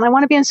coaching, and I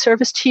want to be in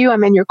service to you.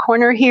 I'm in your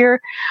corner here.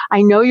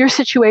 I know your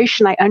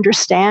situation. I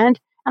understand.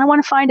 And I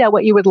want to find out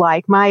what you would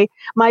like. My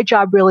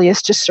job really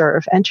is to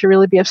serve and to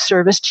really be of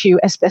service to you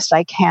as best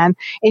I can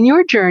in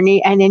your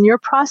journey and in your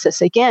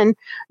process. Again,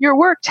 your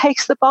work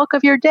takes the bulk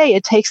of your day.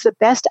 It takes the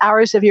best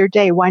hours of your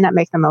day. Why not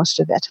make the most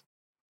of it?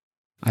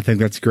 I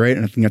think that's great.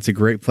 And I think that's a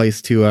great place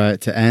to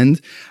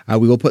end.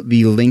 We will put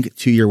the link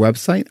to your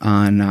website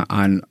on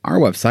our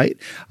website,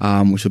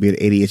 which will be at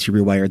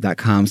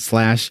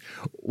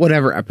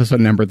adhrewired.com/whatever episode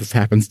number this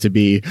happens to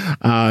be.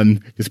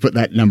 Just put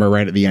that number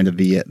right at the end of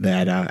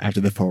after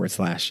the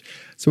 /.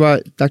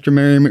 So, Dr.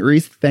 Miriam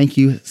Reiss, thank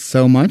you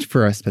so much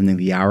for spending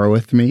the hour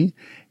with me.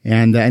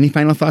 And any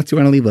final thoughts you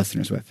want to leave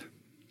listeners with?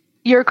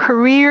 Your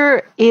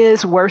career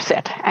is worth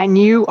it, and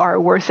you are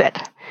worth it.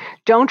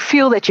 Don't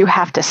feel that you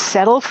have to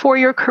settle for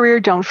your career.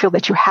 Don't feel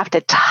that you have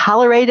to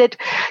tolerate it.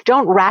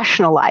 Don't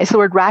rationalize. The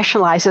word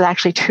rationalize is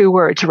actually two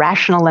words,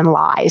 rational and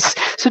lies.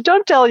 So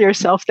don't tell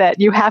yourself that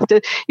you have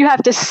to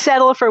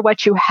settle for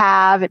what you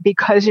have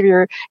because of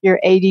your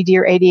ADD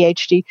or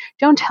ADHD.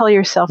 Don't tell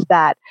yourself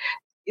that.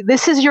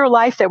 This is your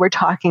life that we're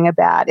talking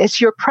about.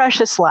 It's your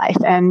precious life,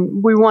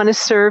 and we want to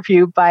serve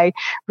you by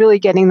really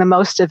getting the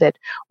most of it.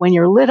 When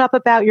you're lit up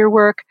about your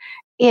work,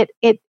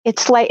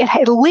 it's like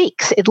it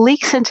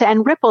leaks into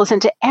and ripples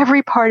into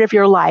every part of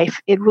your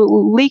life. It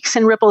leaks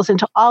and ripples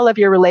into all of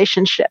your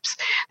relationships.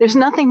 There's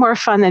nothing more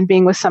fun than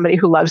being with somebody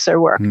who loves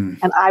their work,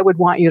 and I would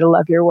want you to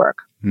love your work.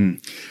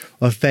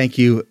 Well, thank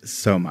you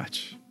so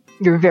much.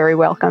 You're very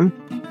welcome.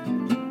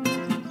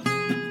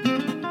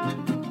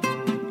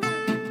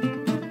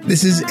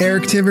 This is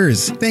Eric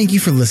Tivers. Thank you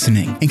for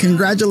listening, and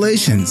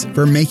congratulations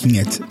for making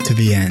it to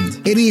the end.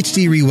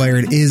 ADHD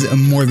Rewired is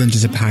more than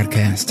just a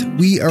podcast.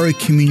 We are a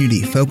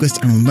community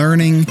focused on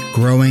learning,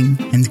 growing,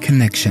 and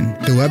connection.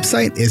 The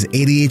website is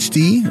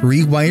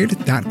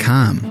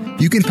ADHDrewired.com.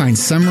 You can find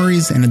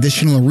summaries and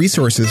additional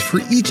resources for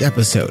each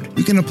episode.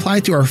 You can apply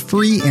to our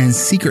free and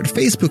secret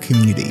Facebook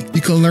community. You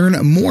can learn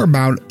more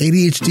about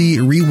ADHD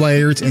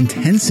Rewired's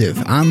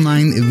intensive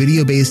online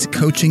video-based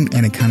coaching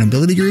and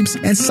accountability groups,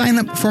 and sign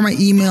up for my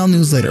email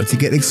newsletter to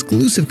get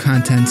exclusive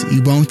content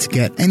you won't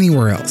get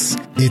anywhere else.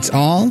 It's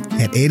all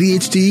at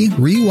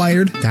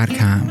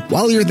ADHDrewired.com.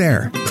 While you're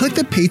there, click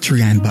the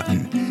Patreon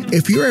button.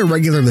 If you're a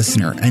regular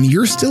listener and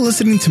you're still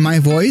listening to my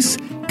voice,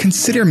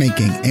 consider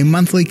making a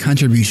monthly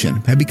contribution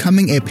by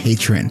becoming a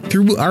patron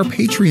through our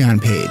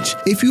Patreon page.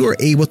 If you are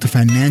able to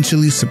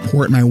financially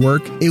support my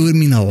work, it would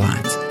mean a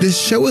lot. This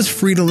show is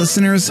free to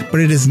listeners, but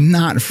it is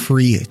not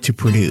free to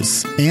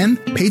produce. And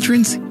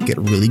patrons get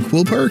really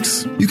cool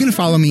perks. You can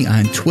follow me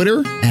on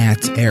Twitter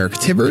at Eric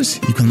Tivers.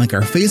 You can like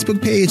our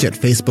Facebook page at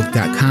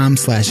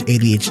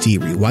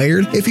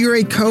facebook.com/ADHDrewired. If you're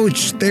a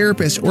coach,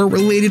 therapist, or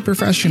related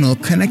professional,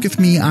 connect with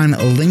me on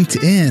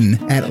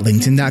LinkedIn at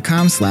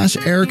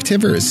linkedin.com/Eric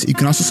Tivers. You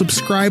can also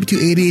subscribe to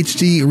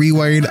ADHD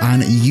Rewired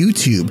on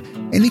YouTube.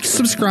 And you can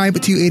subscribe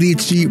to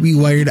ADHD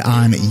Rewired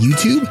on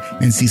YouTube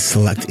and see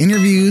select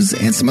interviews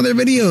and some other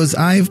videos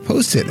I've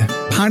posted.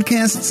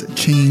 Podcasts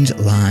change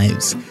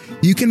lives.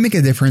 You can make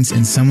a difference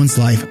in someone's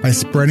life by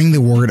spreading the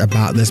word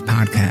about this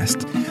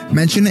podcast.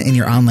 Mention it in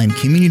your online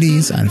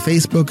communities on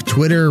Facebook,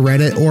 Twitter,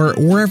 Reddit, or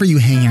wherever you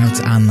hang out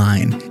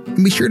online.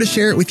 And be sure to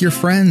share it with your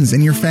friends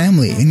and your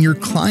family and your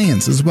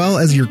clients, as well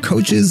as your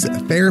coaches,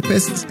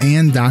 therapists,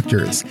 and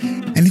doctors.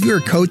 And if you're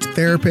a coach,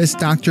 therapist,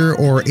 doctor,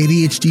 or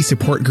ADHD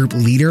support group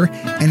leader,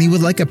 and you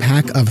would like a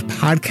pack of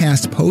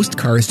podcast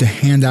postcards to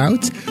hand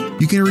out,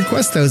 you can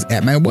request those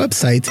at my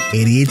website,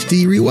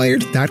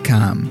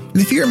 ADHDrewired.com.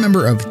 And if you're a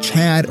member of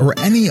CHAD or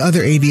any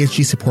other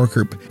ADHD support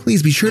group,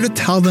 please be sure to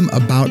tell them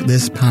about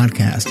this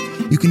podcast.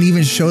 You can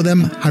even show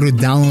them how to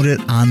download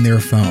it on their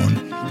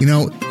phone. You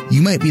know,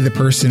 you might be the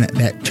person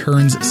that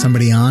turns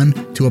somebody on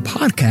to a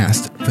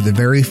podcast for the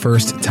very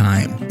first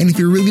time. And if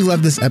you really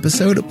love this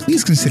episode,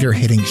 please consider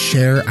hitting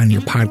share on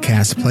your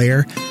podcast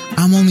player.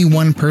 I'm only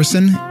one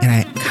person, and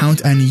I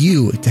count on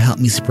you to help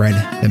me spread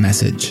the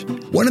message.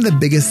 One of the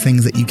biggest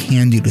things that you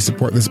can do to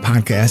support this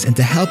podcast and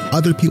to help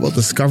other people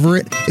discover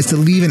it is to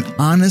leave an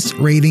honest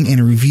rating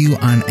and review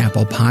on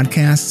Apple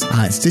Podcasts,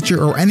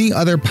 Stitcher, or any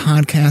other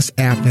podcast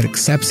app that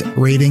accepts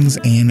ratings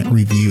and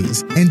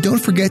reviews. And don't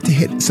forget to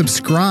hit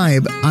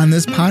subscribe on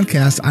this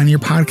podcast on your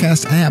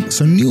podcast app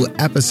so new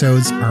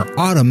episodes are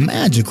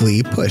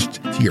automatically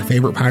pushed to your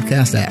favorite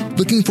podcast app.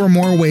 Looking for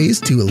more ways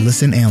to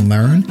listen and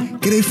learn?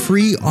 Get a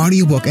free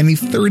audiobook and a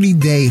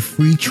 30-day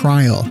free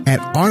trial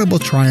at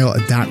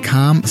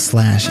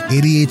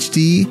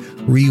audibletrial.com/ADHD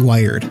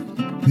Rewired.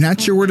 Not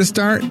sure where to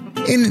start?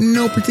 In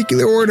no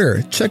particular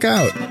order. Check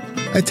out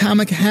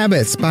Atomic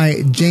Habits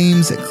by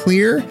James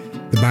Clear,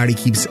 The Body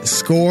Keeps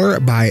Score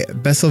by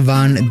Bessel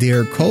van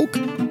der Kolk,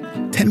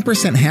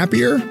 10%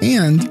 Happier,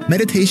 and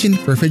Meditation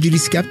for Fidgety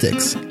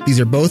Skeptics. These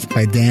are both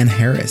by Dan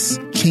Harris.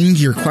 Change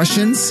Your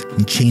Questions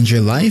and Change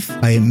Your Life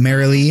by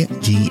Marilee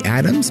G.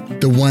 Adams.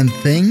 The One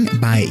Thing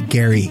by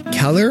Gary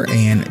Keller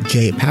and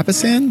Jay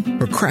Papasan.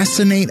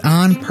 Procrastinate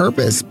on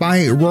Purpose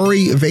by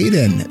Rory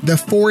Vaden. The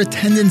 4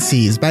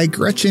 Tendencies by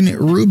Gretchen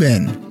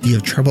Rubin. Do you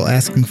have trouble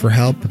asking for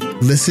help?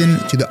 Listen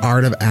to The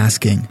Art of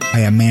Asking by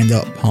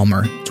Amanda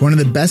Palmer. It's one of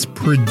the best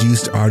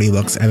produced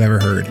audiobooks I've ever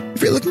heard.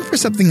 If you're looking for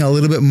something a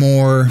little bit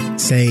more,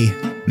 say,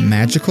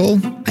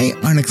 magical, I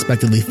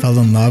unexpectedly fell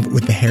in love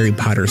with the Harry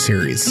Potter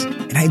series.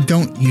 And I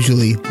don't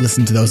usually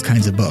listen to those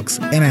kinds of books,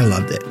 and I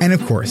loved it. And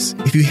of course,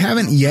 if you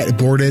haven't yet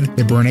boarded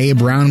the Brené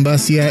Brown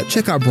bus yet,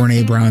 check out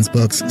Brené Brown's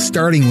books,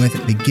 starting with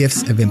The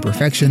Gifts of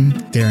Imperfection,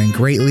 Daring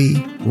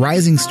Greatly,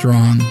 Rising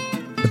Strong,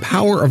 The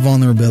Power of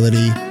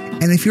Vulnerability,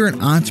 and if you're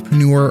an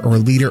entrepreneur or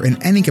leader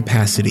in any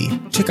capacity,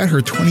 check out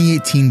her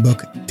 2018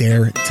 book,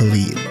 Dare to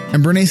Lead.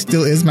 And Brené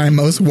still is my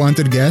most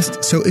wanted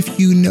guest, so if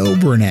you know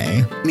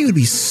Brené, and you would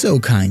be so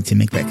kind to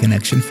make that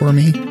connection for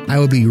me, I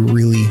would be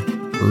really,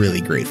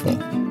 really grateful.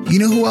 You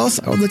know who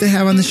else I would like to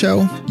have on the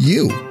show?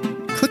 You.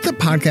 Click the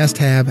podcast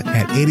tab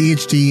at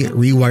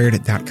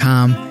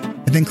ADHDrewired.com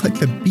and then click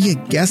the Be a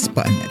Guest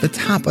button at the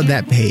top of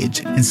that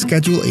page and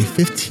schedule a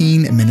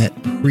 15-minute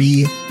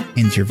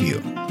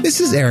pre-interview. This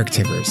is Eric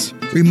Tivers,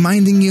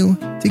 reminding you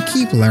to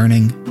keep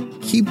learning,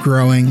 keep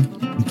growing,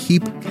 and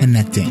keep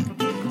connecting.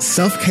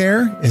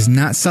 Self-care is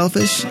not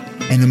selfish,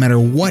 and no matter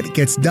what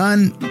gets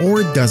done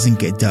or doesn't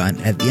get done,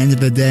 at the end of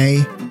the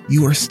day,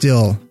 you are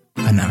still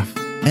enough.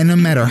 And no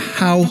matter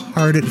how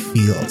hard it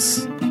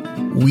feels,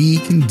 we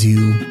can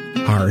do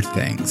hard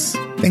things.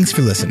 Thanks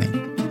for listening.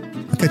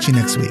 I'll catch you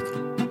next week.